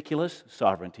 meticulous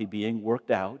sovereignty being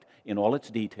worked out in all its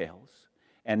details.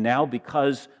 And now,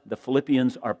 because the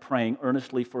Philippians are praying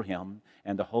earnestly for him,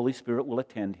 and the Holy Spirit will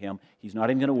attend him, he's not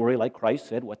even going to worry, like Christ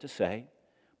said, what to say,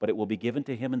 but it will be given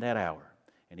to him in that hour.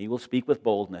 And he will speak with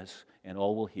boldness, and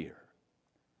all will hear.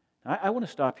 I want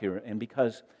to stop here, and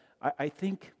because I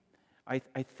think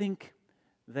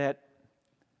that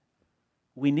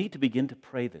we need to begin to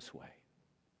pray this way.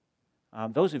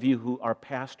 Those of you who are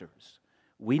pastors,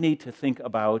 we need to think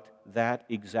about that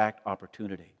exact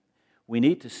opportunity. We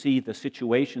need to see the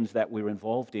situations that we're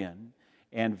involved in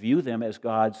and view them as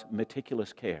God's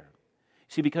meticulous care.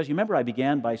 See, because you remember I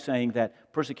began by saying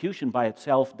that persecution by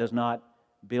itself does not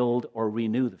build or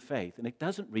renew the faith. And it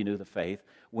doesn't renew the faith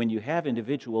when you have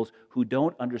individuals who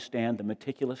don't understand the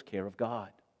meticulous care of God.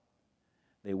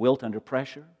 They wilt under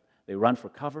pressure. They run for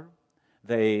cover.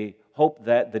 They hope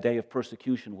that the day of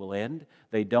persecution will end.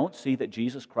 They don't see that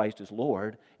Jesus Christ is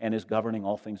Lord and is governing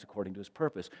all things according to his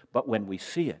purpose. But when we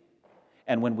see it,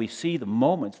 and when we see the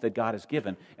moments that God has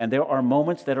given, and there are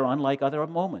moments that are unlike other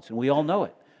moments, and we all know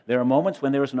it. There are moments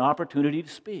when there is an opportunity to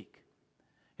speak.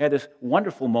 I had this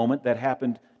wonderful moment that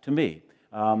happened to me.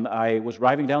 I was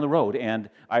driving down the road, and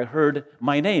I heard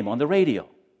my name on the radio.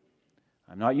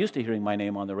 I'm not used to hearing my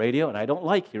name on the radio, and I don't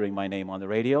like hearing my name on the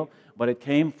radio, but it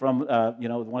came from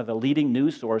one of the leading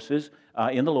news sources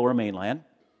in the Lower Mainland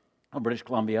of British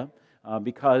Columbia,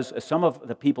 because some of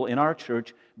the people in our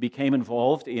church became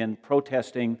involved in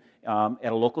protesting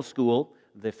at a local school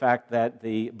the fact that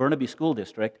the Burnaby School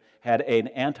District had an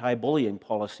anti-bullying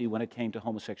policy when it came to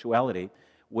homosexuality,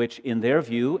 which in their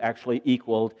view actually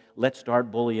equaled, let's start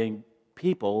bullying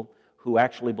people who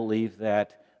actually believe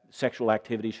that sexual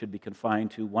activity should be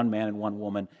confined to one man and one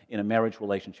woman in a marriage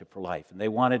relationship for life. And they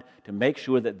wanted to make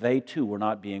sure that they too were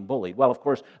not being bullied. Well, of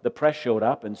course, the press showed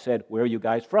up and said, where are you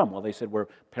guys from? Well, they said, we're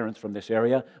parents from this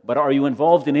area, but are you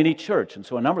involved in any church? And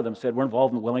so a number of them said, we're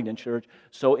involved in Willingdon Church.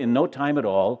 So in no time at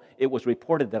all, it was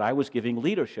reported that I was giving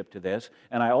leadership to this,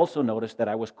 and I also noticed that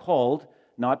I was called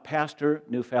not Pastor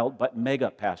Neufeld, but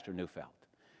Mega Pastor Neufeld.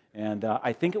 And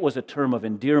I think it was a term of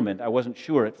endearment. I wasn't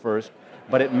sure at first,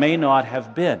 but it may not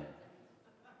have been. And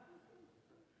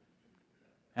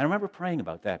I remember praying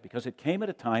about that because it came at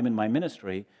a time in my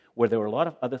ministry where there were a lot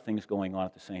of other things going on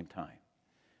at the same time.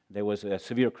 There was a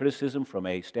severe criticism from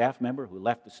a staff member who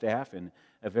left the staff in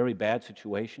a very bad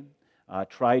situation,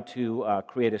 tried to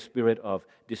create a spirit of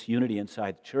disunity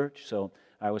inside the church. So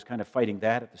I was kind of fighting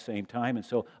that at the same time. And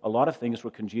so a lot of things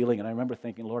were congealing. And I remember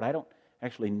thinking, Lord, I don't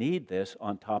actually need this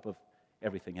on top of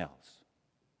everything else.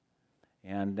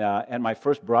 And my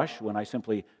first brush, when I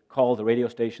simply called the radio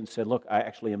station and said, look, I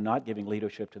actually am not giving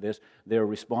leadership to this, their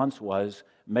response was,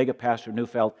 Mega Pastor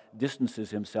Neufeld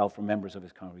distances himself from members of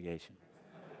his congregation.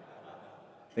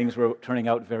 Things were turning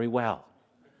out very well.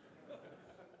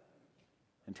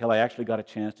 Until I actually got a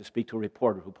chance to speak to a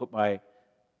reporter who put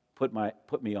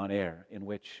me on air, in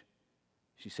which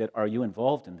she said, are you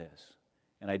involved in this?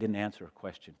 And I didn't answer her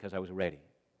question because I was ready.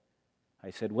 I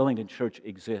said, Willingdon Church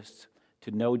exists to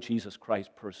know Jesus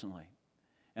Christ personally.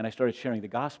 And I started sharing the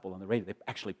gospel on the radio. They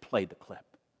actually played the clip.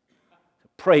 So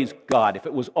praise God. If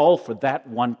it was all for that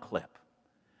one clip,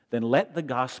 then let the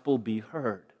gospel be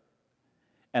heard.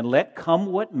 And let come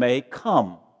what may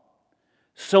come.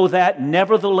 So that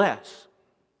nevertheless,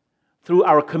 through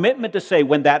our commitment to say,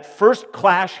 when that first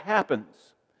clash happens,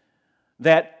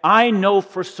 that I know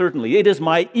for certainly, it is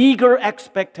my eager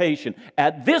expectation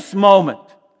at this moment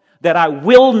that I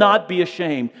will not be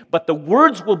ashamed, but the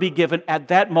words will be given at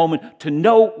that moment to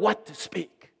know what to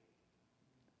speak.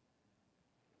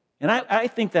 And I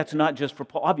think that's not just for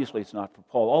Paul. Obviously, it's not for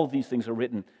Paul. All of these things are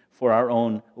written for our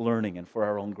own learning and for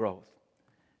our own growth.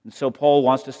 And so Paul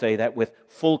wants to say that with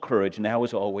full courage, now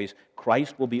as always,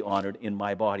 Christ will be honored in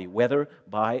my body, whether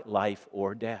by life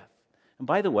or death. And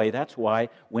by the way, that's why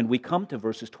when we come to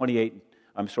verses 29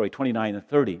 and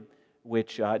 30,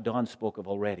 which Don spoke of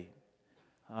already,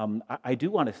 I do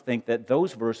want to think that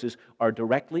those verses are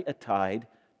directly tied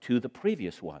to the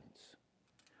previous ones.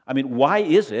 I mean, why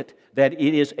is it that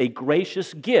it is a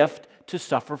gracious gift to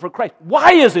suffer for Christ?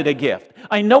 Why is it a gift?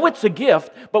 I know it's a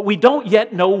gift, but we don't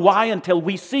yet know why until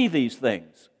we see these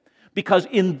things. Because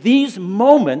in these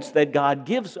moments that God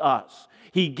gives us,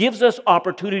 He gives us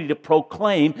opportunity to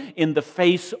proclaim in the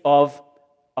face of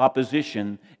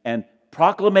opposition, and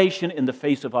proclamation in the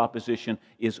face of opposition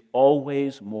is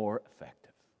always more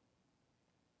effective.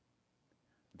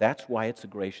 That's why it's a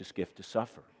gracious gift to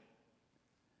suffer.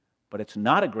 But it's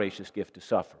not a gracious gift to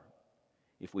suffer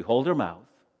if we hold our mouth,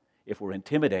 if we're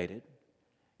intimidated,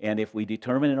 and if we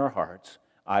determine in our hearts,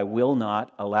 I will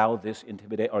not allow this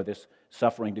this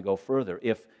suffering to go further.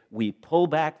 If we pull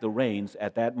back the reins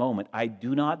at that moment, I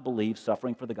do not believe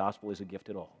suffering for the gospel is a gift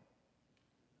at all.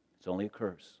 It's only a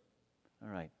curse.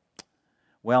 All right.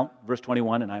 Well, verse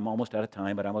 21, and I'm almost out of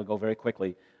time, but I'm going to go very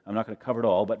quickly. I'm not going to cover it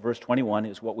all, but verse 21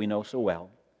 is what we know so well.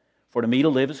 For to me to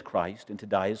live is Christ, and to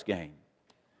die is gain.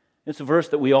 It's a verse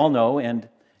that we all know, and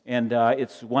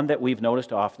it's one that we've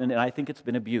noticed often, and I think it's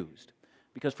been abused.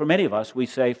 Because for many of us, we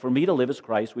say, for me to live is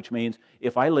Christ, which means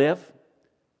if I live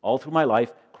all through my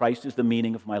life, Christ is the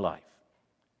meaning of my life.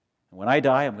 And when I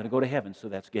die, I'm going to go to heaven, so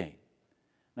that's gain.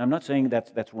 Now, I'm not saying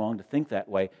that's wrong to think that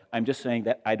way. I'm just saying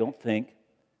that I don't think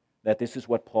that this is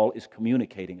what Paul is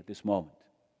communicating at this moment.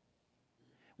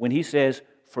 When he says,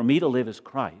 for me to live is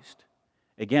Christ,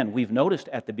 again, we've noticed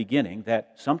at the beginning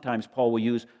that sometimes Paul will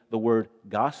use the word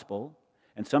gospel,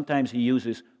 and sometimes he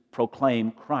uses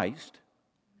proclaim Christ,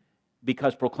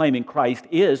 because proclaiming Christ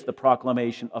is the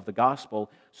proclamation of the gospel.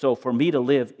 So for me to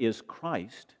live is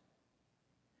Christ.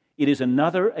 It is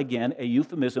another, again, a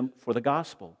euphemism for the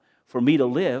gospel. For me to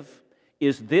live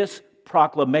is this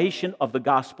proclamation of the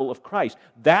gospel of Christ.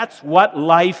 That's what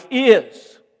life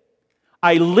is.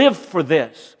 I live for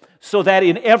this, so that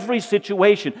in every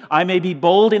situation I may be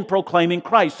bold in proclaiming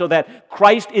Christ, so that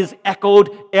Christ is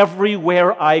echoed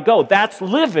everywhere I go. That's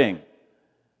living.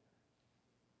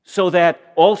 So that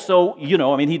also,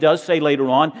 he does say later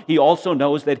on, he also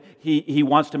knows that he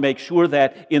wants to make sure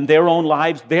that in their own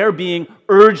lives, they're being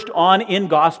urged on in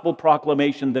gospel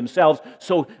proclamation themselves.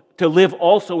 So to live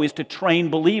also is to train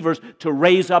believers to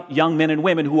raise up young men and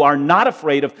women who are not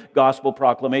afraid of gospel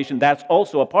proclamation. That's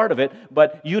also a part of it.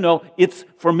 But it's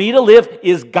for me to live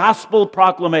is gospel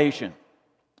proclamation.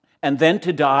 And then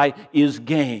to die is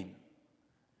gain.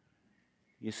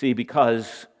 You see,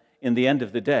 because in the end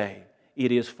of the day,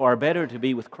 it is far better to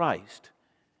be with Christ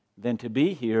than to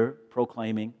be here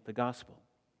proclaiming the gospel.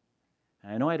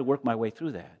 And I know I had to work my way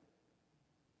through that.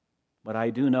 But I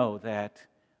do know that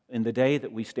in the day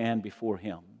that we stand before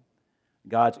Him,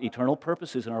 God's eternal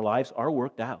purposes in our lives are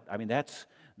worked out. I mean,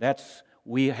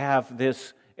 we have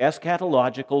this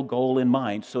eschatological goal in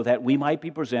mind so that we might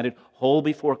be presented whole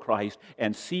before Christ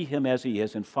and see Him as He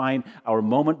is and find our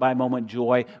moment-by-moment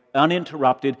joy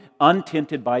uninterrupted,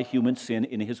 untinted by human sin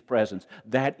in His presence.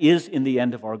 That is in the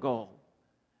end of our goal.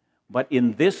 But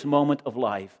in this moment of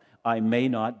life, I may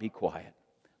not be quiet.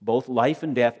 Both life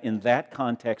and death in that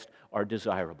context are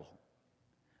desirable.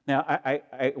 Now,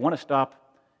 I want to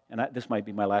stop, and this might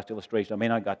be my last illustration. I may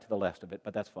not have got to the last of it,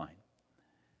 but that's fine.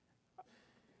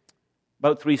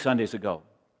 About 3 Sundays ago,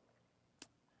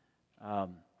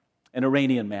 an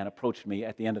Iranian man approached me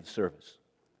at the end of the service.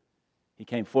 He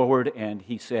came forward and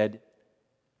he said,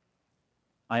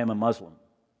 I am a Muslim.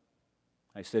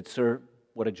 I said, sir,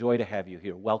 what a joy to have you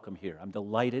here. Welcome here. I'm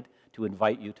delighted to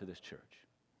invite you to this church.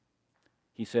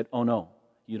 He said, oh no,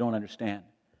 you don't understand.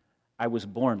 I was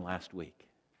born last week.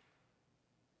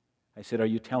 I said, are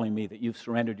you telling me that you've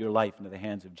surrendered your life into the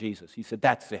hands of Jesus? He said,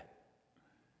 that's it.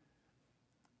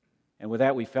 And with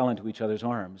that, we fell into each other's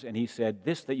arms. And he said,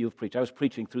 this that you've preached, I was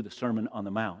preaching through the Sermon on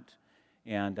the Mount.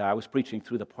 And I was preaching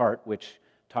through the part which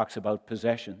talks about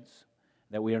possessions,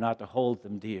 that we are not to hold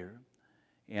them dear,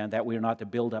 and that we are not to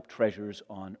build up treasures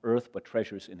on earth, but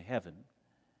treasures in heaven.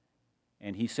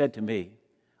 And he said to me,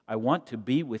 I want to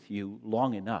be with you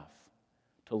long enough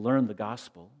to learn the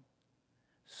gospel,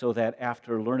 so that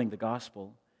after learning the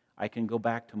gospel, I can go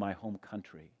back to my home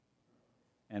country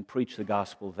and preach the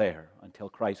gospel there until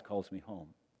Christ calls me home.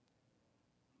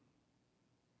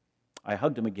 I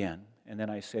hugged him again, and then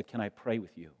I said, can I pray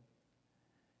with you?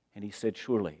 And he said,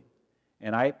 surely.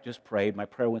 And I just prayed. My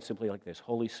prayer went simply like this: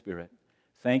 Holy Spirit,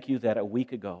 thank you that a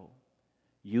week ago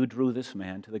you drew this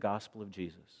man to the gospel of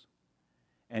Jesus.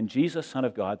 And Jesus, Son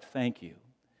of God, thank you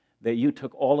that you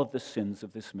took all of the sins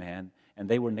of this man and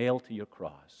they were nailed to your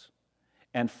cross.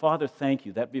 And Father, thank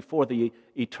you that before the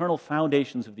eternal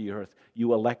foundations of the earth,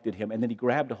 you elected him. And then he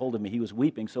grabbed a hold of me. He was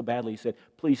weeping so badly, he said,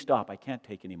 please stop, I can't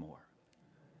take any more.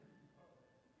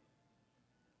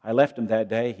 I left him that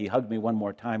day. He hugged me one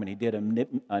more time, and he did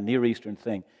a Near Eastern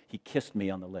thing. He kissed me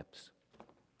on the lips.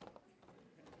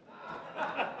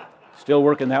 Still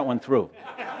working that one through.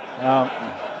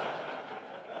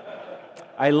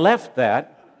 I left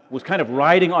that, was kind of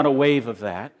riding on a wave of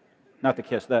that. Not the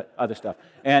kiss, the other stuff.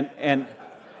 And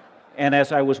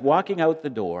as I was walking out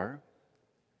the door,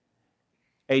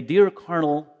 a dear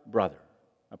carnal brother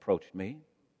approached me,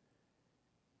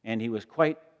 and he was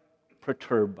quite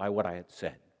perturbed by what I had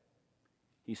said.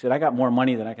 He said, I got more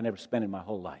money than I can ever spend in my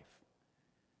whole life.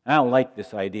 I don't like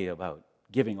this idea about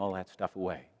giving all that stuff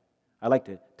away. I'd like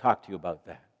to talk to you about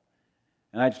that.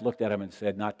 And I just looked at him and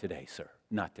said, not today, sir.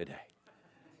 not today.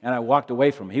 And I walked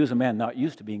away from him. He was a man not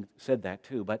used to being said that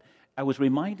too, but I was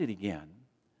reminded again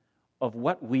of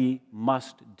what we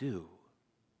must do.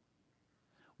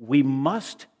 We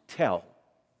must tell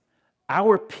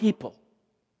our people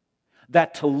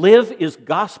that to live is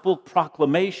gospel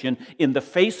proclamation in the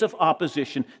face of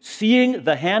opposition, seeing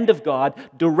the hand of God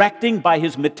directing by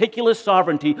His meticulous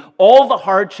sovereignty all the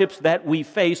hardships that we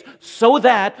face, so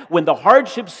that when the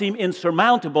hardships seem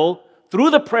insurmountable, through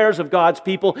the prayers of God's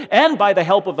people and by the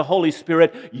help of the Holy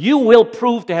Spirit, you will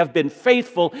prove to have been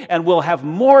faithful and will have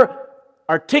more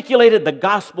articulated the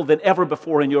gospel than ever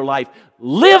before in your life.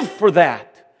 Live for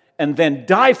that and then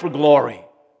die for glory.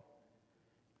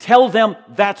 Tell them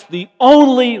that's the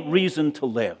only reason to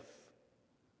live.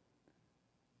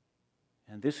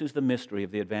 And this is the mystery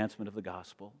of the advancement of the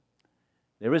gospel.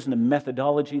 There isn't a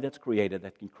methodology that's created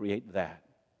that can create that,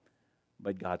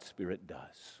 but God's Spirit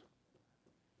does.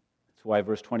 That's why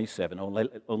verse 27,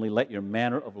 only let your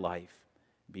manner of life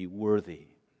be worthy.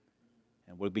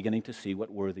 And we're beginning to see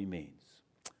what worthy means.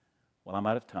 Well, I'm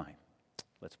out of time.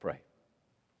 Let's pray.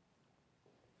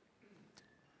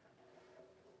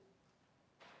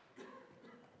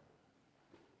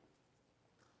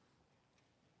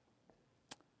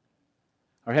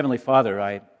 Our Heavenly Father,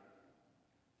 I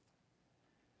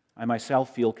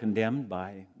myself feel condemned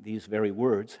by these very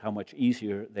words, how much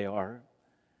easier they are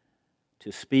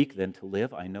to speak than to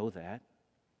live. I know that.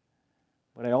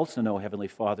 But I also know, Heavenly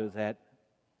Father, that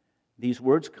these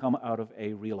words come out of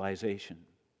a realization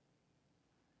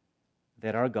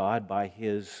that our God, by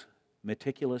His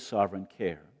meticulous sovereign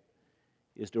care,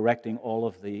 is directing all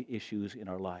of the issues in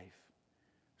our life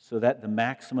so that the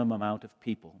maximum amount of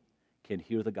people can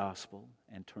hear the gospel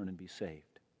and turn and be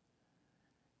saved.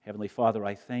 Heavenly Father,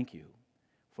 I thank you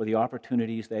for the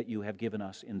opportunities that you have given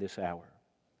us in this hour.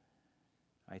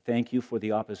 I thank you for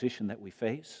the opposition that we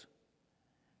face.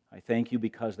 I thank you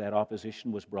because that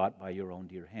opposition was brought by your own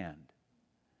dear hand.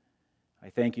 I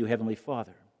thank you, Heavenly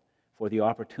Father, for the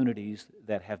opportunities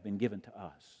that have been given to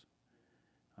us.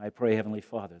 I pray, Heavenly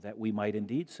Father, that we might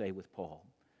indeed say with Paul,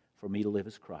 for me to live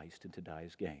as Christ and to die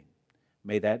as gain.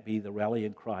 May that be the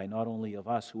rallying cry not only of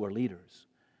us who are leaders,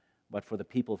 but for the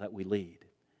people that we lead.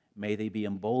 May they be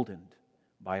emboldened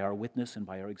by our witness and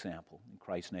by our example. In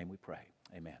Christ's name we pray.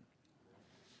 Amen.